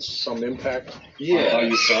colors had some impact on how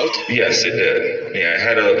you felt? Yes, it did. Yeah, it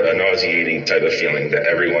had a nauseating type of feeling that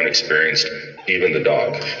everyone experienced, even the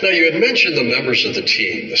dog. Now, you had mentioned the members of the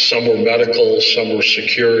team. Some were medical, some were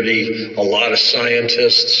security, a lot of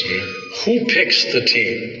scientists. Mm-hmm. Who picks the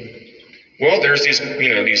team? Well, there's these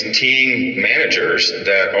team managers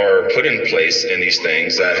that are put in place in these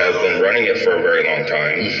things that have been running it for a very long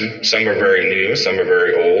time. Mm-hmm. Some are very new, some are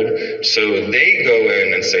very old. So they go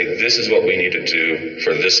in and say, this is what we need to do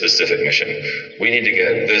for this specific mission. We need to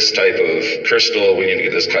get this type of crystal, we need to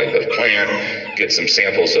get this type of plant. get some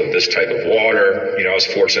samples of this type of water. I was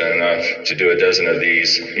fortunate enough to do a dozen of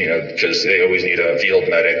these, because they always need a field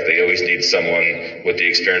medic. They always need someone with the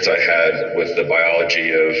experience I had with the biology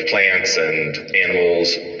of plants and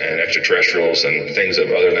animals and extraterrestrials and things of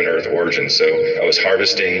other than Earth origin. So I was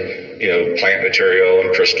harvesting, plant material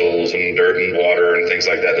and crystals and dirt and water and things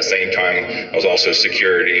like that. At the same time, I was also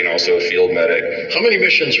security and also a field medic. How many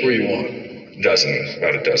missions were you on?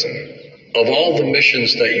 About a dozen. Of all the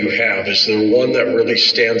missions that you have, is there one that really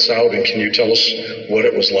stands out, and can you tell us what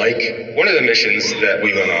it was like? One of the missions that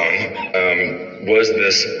we went on was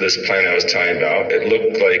this planet I was telling you about. It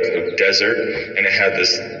looked like a desert, and it had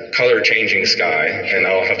this color-changing sky, and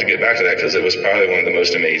I'll have to get back to that because it was probably one of the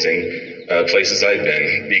most amazing places I've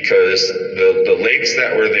been, because the lakes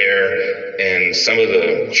that were there and some of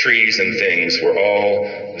the trees and things were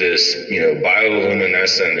all this,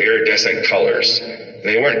 bioluminescent, iridescent colors.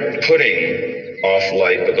 They weren't putting off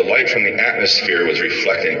light, but the light from the atmosphere was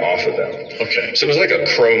reflecting off of them. Okay. So it was like a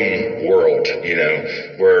chrome world,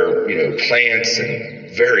 where, plants and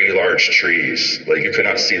very large trees, like you could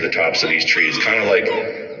not see the tops of these trees, kind of like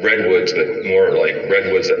redwoods, but more like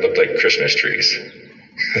redwoods that looked like Christmas trees.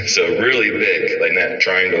 So really big, like that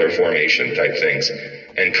triangular formation type things.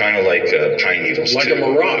 And kind of like pine needles, like too. a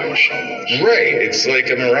mirage, almost. Right, it's like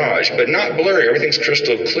a mirage, but not blurry. Everything's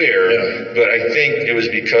crystal clear. Yeah. But I think it was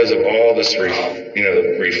because of all this,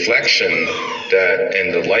 reflection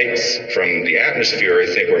and the lights from the atmosphere. I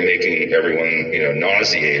think were making everyone,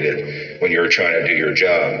 nauseated when you were trying to do your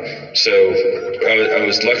job. So I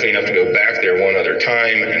was lucky enough to go back there one other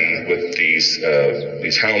time, and with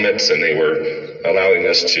these helmets, and they were allowing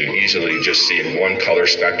us to easily just see in one color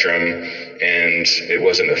spectrum, and it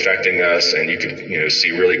wasn't affecting us, and you could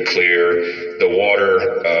see really clear. The water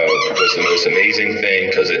was the most amazing thing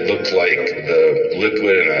because it looked like the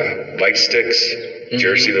liquid in a light sticks. Did you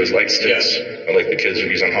ever see those light sticks? Yes. Like the kids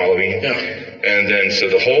use on Halloween? Yeah. And then so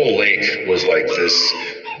the whole lake was like this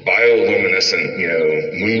bioluminescent,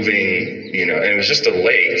 moving, and it was just a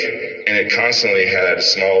lake, and it constantly had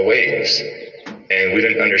small waves. And we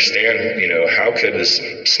didn't understand, how could this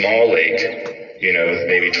small lake,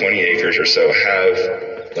 maybe 20 acres or so, have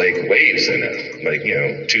like waves in it, like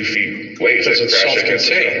 2 feet waves. Because it's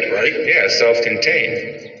self-contained, right? Yeah,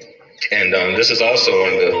 self-contained. And this is also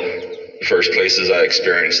one of the first places I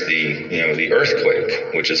experienced the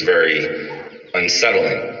earthquake, which is very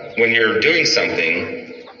unsettling. When you're doing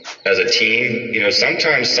something as a team,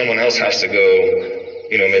 sometimes someone else has to go,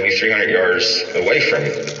 maybe 300 yards away from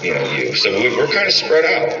you. So we're kind of spread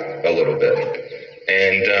out a little bit.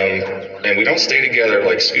 And we don't stay together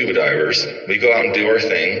like scuba divers. We go out and do our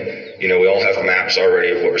thing. We all have maps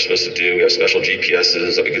already of what we're supposed to do. We have special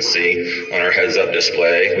GPSs that we can see on our heads-up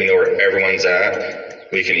display. We know where everyone's at.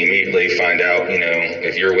 We can immediately find out,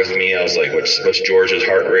 if you're with me, I was like, what's George's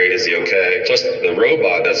heart rate? Is he okay? Plus, the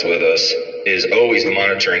robot that's with us is always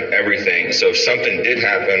monitoring everything. So if something did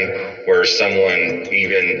happen where someone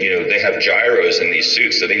even, they have gyros in these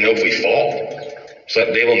suits, so they know if we fall. So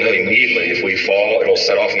they will know immediately if we fall, it'll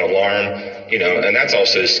set off an alarm, and that's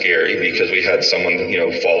also scary because we had someone,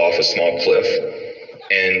 fall off a small cliff.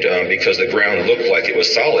 And because the ground looked like it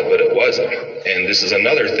was solid, but it wasn't. And this is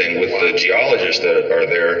another thing with the geologists that are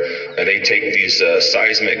there, and they take these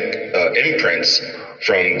seismic imprints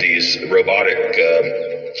from these robotic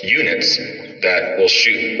units that will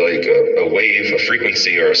shoot like a wave, a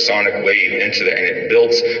frequency, or a sonic wave into and it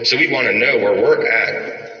builds. So we want to know where we're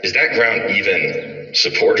at. Is that ground even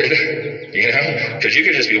supported? Because you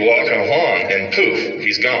could just be walking along and poof,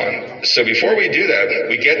 he's gone. So before we do that,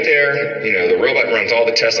 we get there, the robot runs all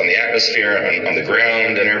the tests on the atmosphere, on the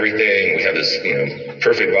ground and everything. We have this,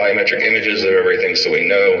 perfect volumetric images of everything, so we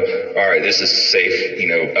know, all right, this is safe,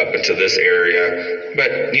 up into this area.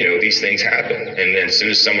 But, these things happen. And then as soon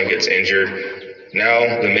as someone gets injured,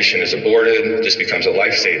 now the mission is aborted. This becomes a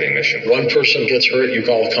life-saving mission. One person gets hurt, you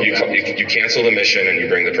call come back. You cancel the mission and you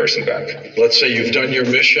bring the person back. Let's say you've done your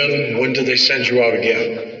mission. When do they send you out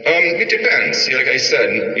again? It depends. Like I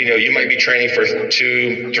said, you might be training for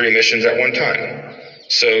 2-3 missions at one time.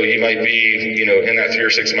 So you might be, in that 3 or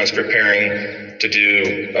 6 months preparing to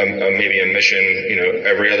do maybe a mission,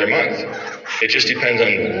 every other month. It just depends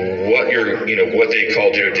on what what they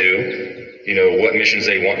called you to do. What missions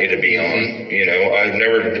they want you to be on. I've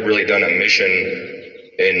never really done a mission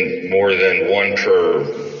in more than one per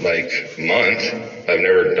month. I've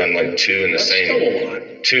never done 2 in the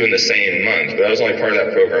same month, but I was only part of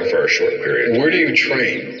that program for a short period. Where do you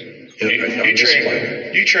train?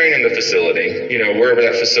 You train in the facility, wherever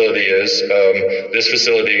that facility is. This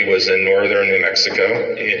facility was in northern New Mexico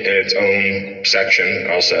in its own section,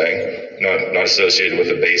 I'll say. not associated with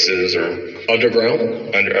the bases or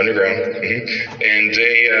Underground? underground. And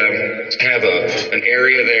they have an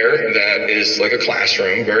area there that is like a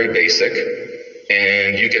classroom, very basic,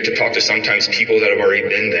 and you get to talk to sometimes people that have already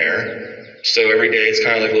been there. So every day it's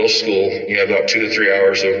kind of like a little school. You have about 2 to 3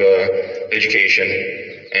 hours of education,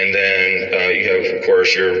 and then you have, of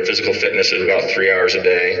course, your physical fitness is about 3 hours a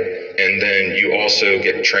day, and then you also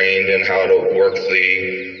get trained in how to work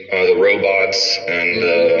the robots and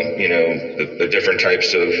the different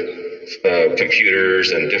types of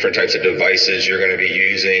computers and different types of devices you're going to be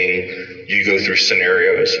using. You go through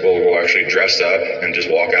scenarios where we'll actually dress up and just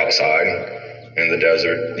walk outside in the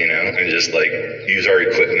desert, and just like use our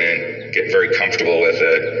equipment, get very comfortable with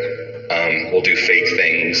it. We'll do fake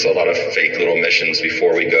things, a lot of fake little missions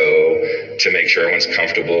before we go to make sure everyone's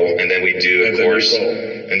comfortable. And then we do, of course,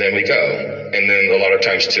 and then we go. And then a lot of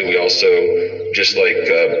times too, we also, just like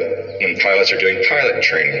when pilots are doing pilot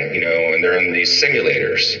training, and they're in these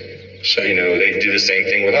simulators. So, they do the same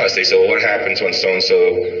thing with us. They say, well, what happens when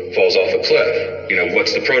so-and-so falls off a cliff?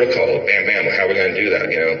 What's the protocol? Bam, bam, how are we going to do that?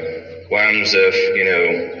 What happens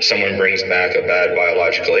if, someone brings back a bad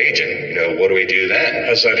biological agent? What do we do then?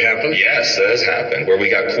 Has that happened? Yes, that has happened, where we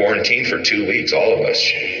got quarantined for 2 weeks, all of us.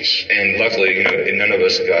 Jeez. And luckily, none of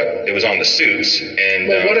us it was on the suits. And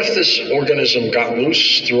well, what if this organism got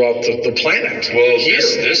loose throughout the planet? Well,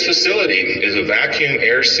 this facility is a vacuum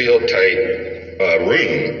air sealed type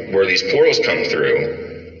room where these portals come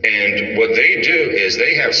through. And what they do is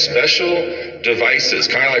they have special devices,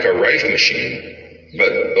 kind of like a Rife machine,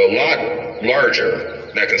 but a lot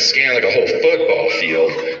larger, that can scan like a whole football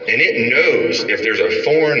field, and it knows if there's a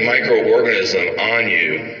foreign microorganism on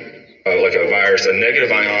you, like a virus, a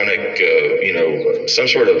negative ionic, some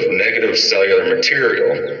sort of negative cellular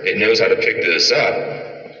material. It knows how to pick this up.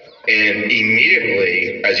 And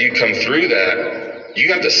immediately, as you come through that,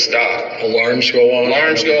 you have to stop. Alarms go off.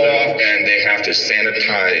 Alarms go off, and they have to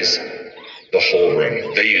sanitize the whole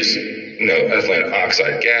room. They use ethylene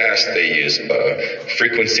oxide gas, they use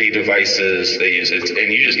frequency devices, they use it,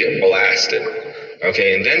 and you just get blasted.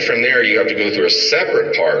 Okay, and then from there you have to go through a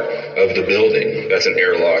separate part of the building that's an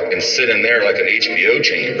airlock and sit in there like an HBO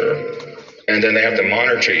chamber. And then they have to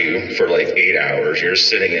monitor you for like 8 hours. You're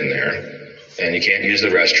sitting in there, and you can't use the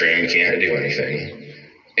restroom, you can't do anything.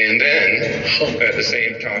 And then, at the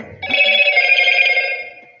same time,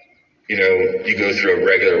 you go through a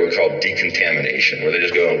regular, what we call decontamination, where they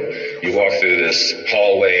just go, you walk through this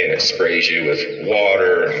hallway and it sprays you with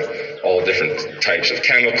water and all different types of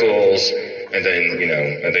chemicals, and then,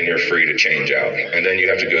 and then you're free to change out. And then you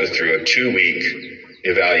have to go through a 2-week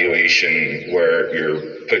evaluation where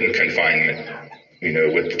you're put in confinement,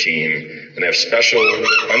 with the team. And they have special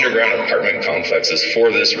underground apartment complexes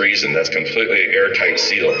for this reason that's completely airtight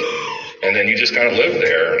sealed. And then you just kind of live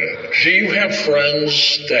there. Do you have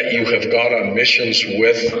friends that you have got on missions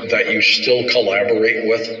with that you still collaborate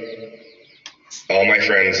with? All my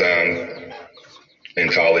friends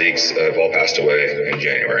and colleagues have all passed away in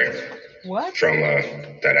January. What? From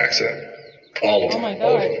that accident. All of Oh them. my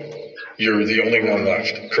All of God. them. You're the only one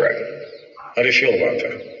left. Correct. How do you feel about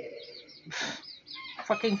that?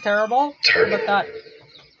 Fucking terrible. Terrible. How about that?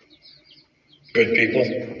 Good people?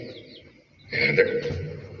 Yeah,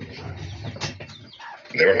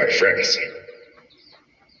 they were my friends.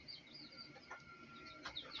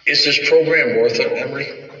 Is this program worth it,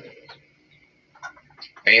 Emery?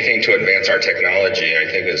 Anything to advance our technology,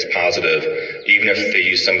 I think, is positive, even if they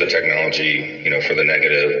use some of the technology, for the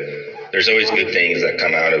negative. There's always good things that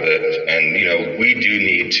come out of it. And, we do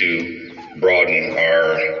need to broaden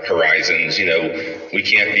our horizons. We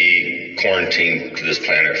can't be quarantined to this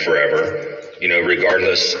planet forever,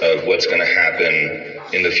 regardless of what's going to happen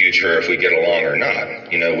in the future, if we get along or not.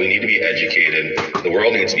 We need to be educated. The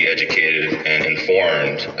world needs to be educated and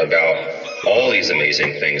informed about all these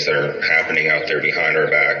amazing things that are happening out there behind our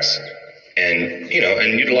backs, and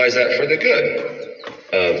and utilize that for the good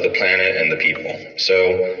of the planet and the people. So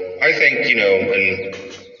I think, and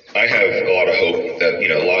I have a lot of hope that,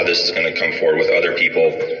 a lot of this is going to come forward with other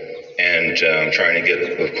people, and trying to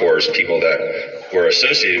get, of course, people that were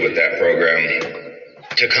associated with that program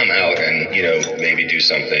to come out and, maybe do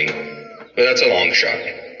something. But that's a long shot.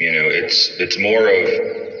 It's more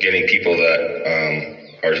of getting people that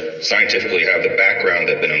are scientifically have the background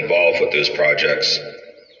that have been involved with those projects.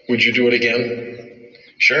 Would you do it again?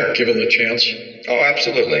 Sure. Given the chance? Oh,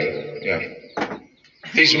 absolutely. Yeah.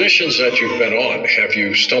 These missions that you've been on, have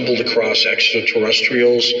you stumbled across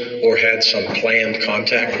extraterrestrials or had some planned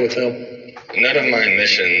contact with them? None of my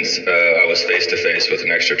missions, I was face-to-face with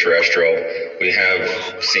an extraterrestrial. We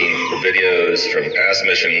have seen videos from past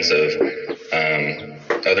missions of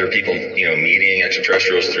other people, meeting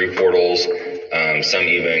extraterrestrials through portals. Some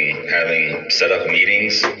even having set up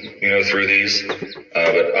meetings, through these.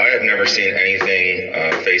 But I have never seen anything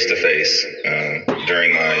face to face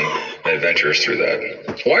during my adventures through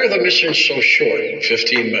that. Why are the missions so short?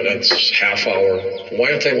 15 minutes, half hour?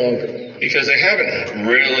 Why aren't they longer? Because they haven't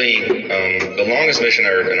really, the longest mission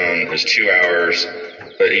I've ever been on is 2 hours,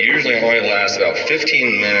 but it usually only lasts about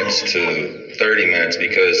 15 minutes to 30 minutes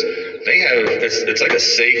because they have, it's like a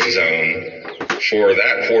safe zone for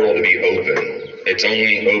that portal to be open. It's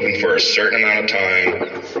only open for a certain amount of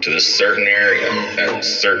time to this certain area at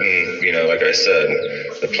certain, like I said,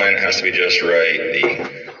 the planet has to be just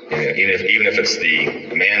right. Even if it's the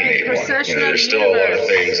man-made one, there's still a lot of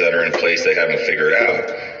things that are in place they haven't figured out.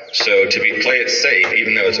 So to play it safe,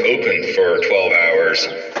 even though it's open for 12 hours,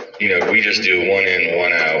 we just do one in,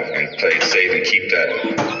 one out, and play it safe and keep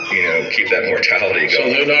that mortality going. So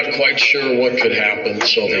they're not quite sure what could happen,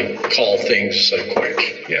 so they call things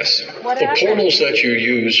quick. Yes. The portals that you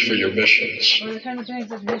use for your missions,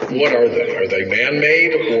 what are they? Are they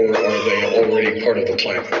man-made, or are they already part of the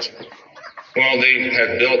planet? Well, they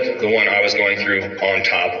have built the one I was going through on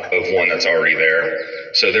top of one that's already there.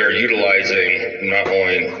 So they're utilizing not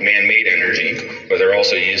only man-made energy, but they're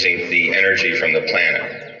also using the energy from the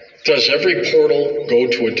planet. Does every portal go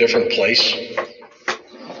to a different place?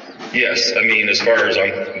 Yes. I mean, as far as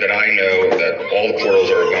that I know, that all the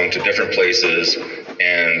portals are going to different places,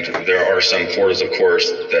 and there are some portals, of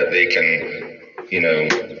course, that they can,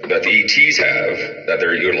 that the ETs have, that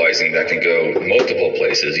they're utilizing that can go multiple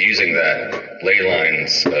places using that ley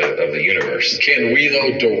lines of the universe. Can we,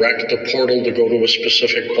 though, direct a portal to go to a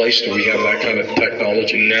specific place? Do we have that kind of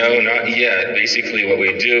technology? No, not yet. Basically, what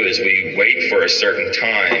we do is we wait for a certain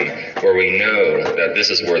time where we know that this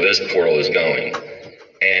is where this portal is going.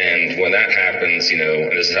 And when that happens, and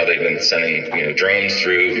this is how they've been sending, drones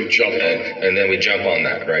through, and then we jump on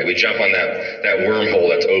that, right? We jump on that wormhole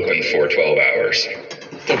that's open for 12 hours.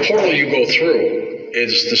 The portal you go through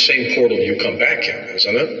is the same portal you come back in,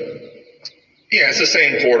 isn't it? Yeah, it's the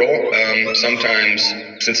same portal. Sometimes,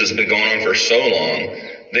 since it's been going on for so long,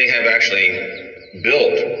 they have actually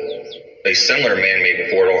built a similar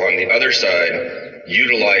man-made portal on the other side,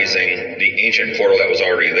 utilizing the ancient portal that was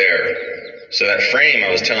already there. So that frame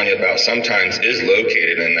I was telling you about sometimes is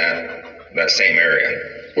located in that same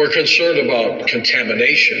area. We're concerned about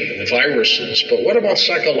contamination and viruses, but what about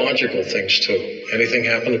psychological things too? Anything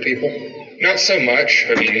happen to people? Not so much.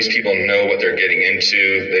 I mean, these people know what they're getting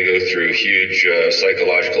into. They go through huge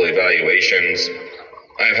psychological evaluations.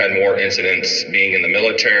 I've had more incidents being in the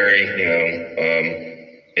military,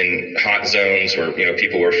 in hot zones where,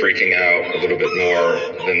 people were freaking out a little bit more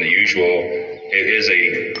than the usual. It is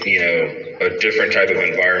a different type of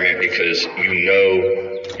environment because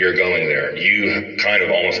you're going there. You kind of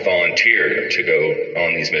almost volunteered to go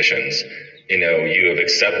on these missions. You have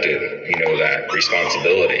accepted, that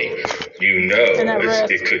responsibility.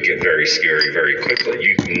 It could get very scary very quickly.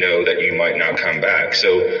 You know that you might not come back.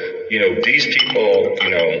 So, these people,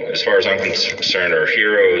 as far as I'm concerned, are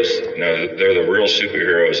heroes. They're the real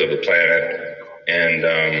superheroes of the planet. And,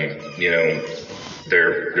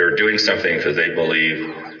 they're doing something because they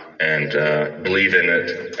believe and believe in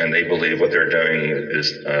it, and they believe what they're doing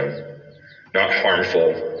is not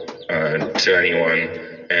harmful to anyone.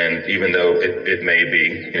 And even though it may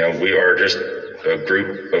be, we are just a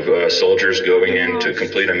group of soldiers going in to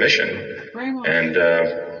complete a mission, and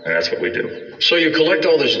that's what we do. So you collect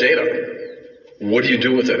all this data. What do you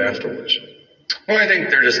do with it afterwards? Well, I think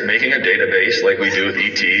they're just making a database like we do with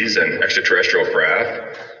ETs and extraterrestrial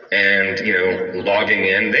craft. And, logging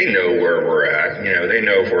in, they know where we're at. They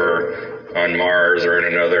know if we're on Mars or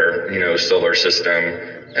in another, solar system.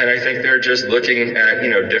 And I think they're just looking at,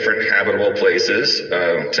 different habitable places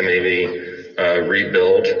to maybe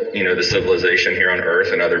rebuild, the civilization here on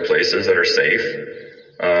Earth and other places that are safe.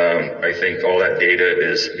 I think all that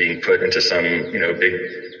data is being put into some, big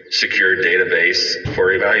secure database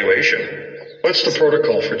for evaluation. What's the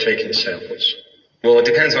protocol for taking samples? Well, it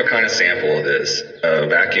depends what kind of sample it is.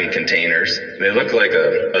 Vacuum containers, they look like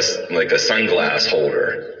a sunglass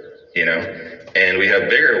holder, and we have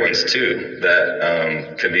bigger ones too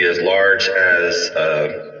that can be as large as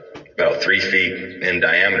about 3 feet in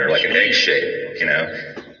diameter, like an egg shape,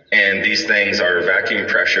 And these things are vacuum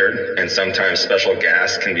pressured, and sometimes special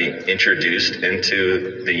gas can be introduced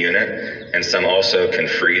into the unit, and some also can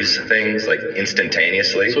freeze things like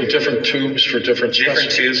instantaneously. So different tubes for different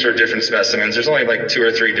specimens. There's only like 2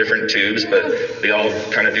 or 3 different tubes, but they all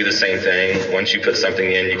kind of do the same thing. Once you put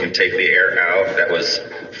something in, you can take the air out that was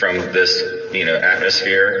from this,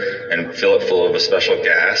 atmosphere and fill it full of a special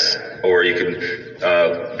gas, or you can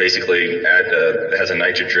basically add it has a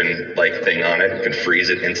nitrogen-like thing on it. You can freeze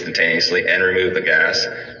it instantaneously and remove the gas,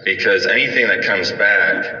 because anything that comes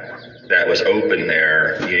back that was open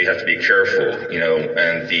there, you have to be careful,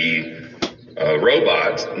 and the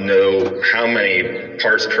robots know how many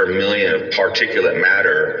parts per million of particulate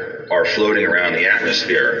matter are floating around the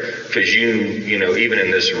atmosphere, because even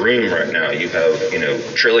in this room right now, you have,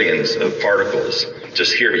 trillions of particles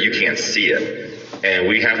just here, but you can't see it. And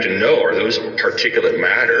we have to know, are those particulate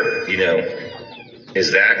matter,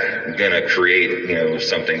 is that going to create,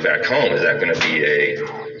 something back home? Is that going to be a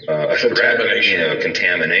threat,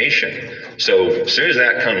 contamination? So as soon as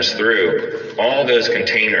that comes through, all those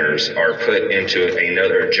containers are put into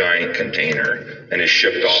another giant container and is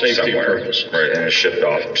shipped off Safety somewhere. purposes. Right, and is shipped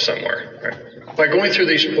off somewhere. Right. By going through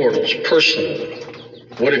these portals, personally,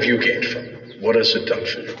 what have you gained from it? What has it done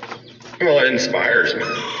for you? Well, it inspires me.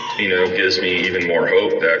 Gives me even more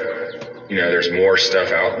hope that, there's more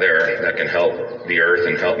stuff out there that can help the earth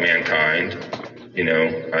and help mankind.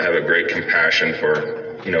 I have a great compassion for,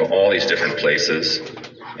 all these different places.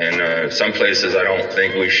 And some places I don't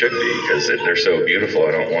think we should be, because they're so beautiful.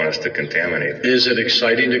 I don't want us to contaminate. Is it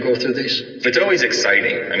exciting to go through these? It's always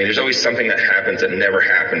exciting. I mean, there's always something that happens that never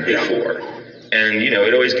happened before. And,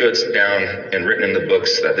 it always goes down and written in the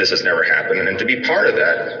books that this has never happened. And to be part of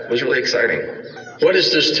that was really exciting. What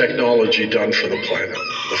has this technology done for the planet?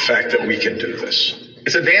 The fact that we can do this?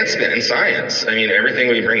 It's advancement in science. I mean, everything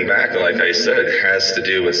we bring back, like I said, has to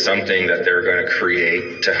do with something that they're going to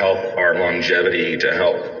create to help our longevity, to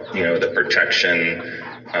help, the protection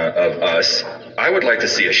of us. I would like to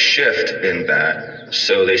see a shift in that,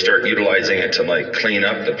 so they start utilizing it to clean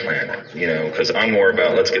up the planet, because I'm more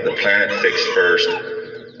about let's get the planet fixed first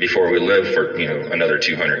before we live for, another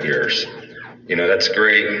 200 years. That's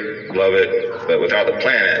great, love it, but without the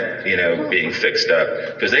planet, being fixed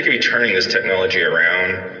up, because they could be turning this technology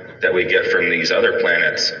around that we get from these other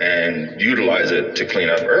planets and utilize it to clean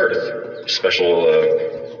up Earth. Special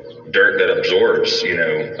dirt that absorbs,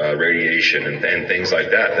 radiation and things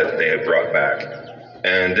like that they have brought back.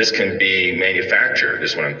 And this can be manufactured,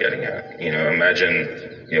 is what I'm getting at.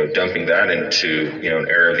 Imagine, dumping that into, an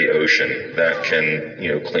area of the ocean that can,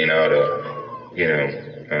 clean out a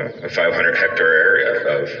 500 hectare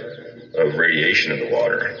area of radiation in the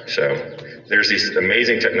water. So there's these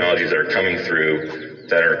amazing technologies that are coming through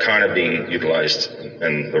that are kind of being utilized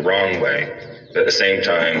in the wrong way, but at the same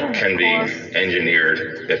time can be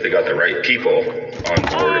engineered if they got the right people on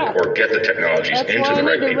board, or get the technologies into the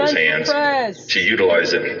right people's hands to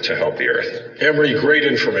utilize it to help the earth. Emery, great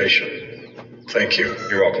information. Thank you.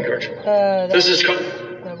 You're welcome, George.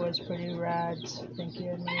 That was pretty rad. Thank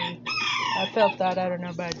you, Emily. I felt that. I don't know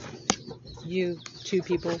about you two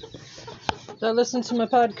people that listen to my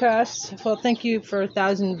podcast. Well, thank you for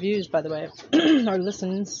 1,000 views, by the way, or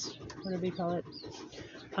listens, whatever you call it.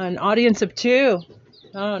 An audience of 2.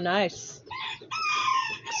 Oh, nice.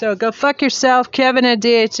 So go fuck yourself, Kevin at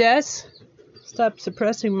DHS. Stop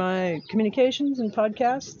suppressing my communications and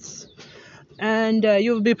podcasts, and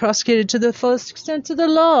you will be prosecuted to the fullest extent of the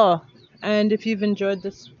law. And if you've enjoyed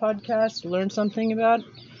this podcast, learned something about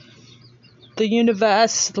the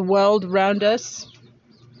universe, the world around us,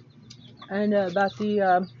 and about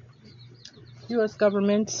the U.S.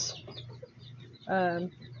 government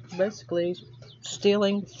basically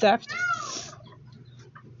stealing, theft,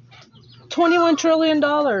 $21 trillion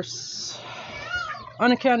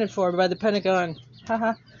unaccounted for by the Pentagon.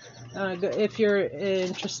 Haha. If you're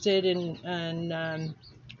interested in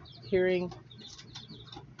hearing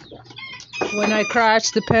when I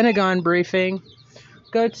crashed the Pentagon briefing,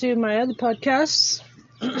 go to my other podcasts.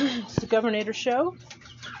 It's the Governator Show.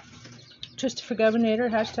 Christopher Governator,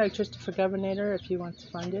 hashtag Christopher Governator if you want to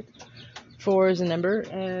find it. 4 is a number.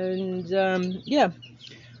 And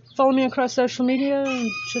follow me across social media,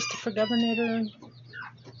 Christopher Governator.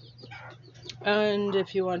 And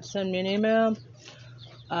if you want to send me an email,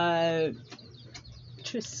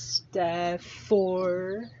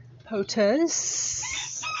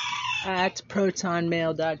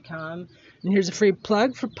 Trista4potas@protonmail.com. And here's a free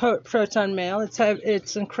plug for Proton Mail. It's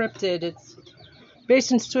encrypted. It's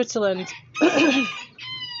based in Switzerland. And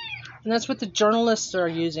that's what the journalists are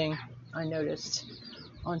using, I noticed,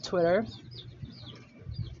 on Twitter.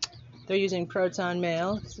 They're using Proton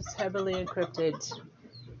Mail. It's heavily encrypted,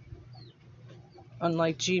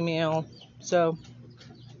 unlike Gmail. So,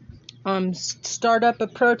 start up a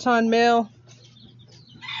Proton Mail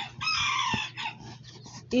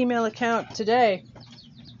email account today.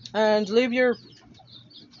 And leave your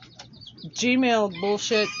Gmail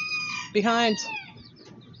bullshit behind.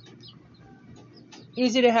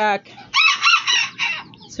 Easy to hack.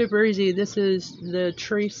 Super easy. This is the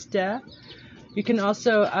Trista. You can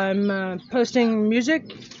also, I'm posting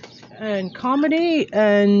music and comedy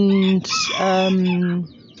and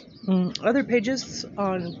other pages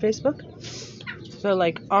on Facebook. So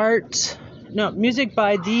like music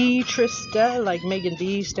by The Trista, like Megan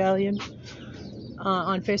Thee Stallion,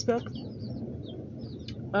 on Facebook.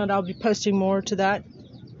 And I'll be posting more to that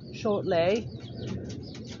shortly.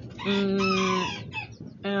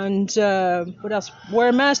 And what else? Wear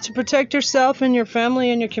a mask to protect yourself and your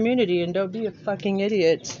family and your community, and don't be a fucking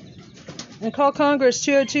idiot. And call Congress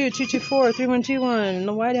 202-224-3121, and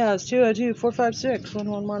the White House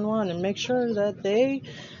 202-456-1111, and make sure that they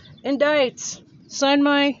indict. Sign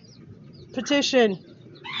my petition.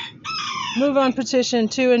 Move on petition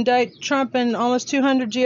to indict Trump and almost 200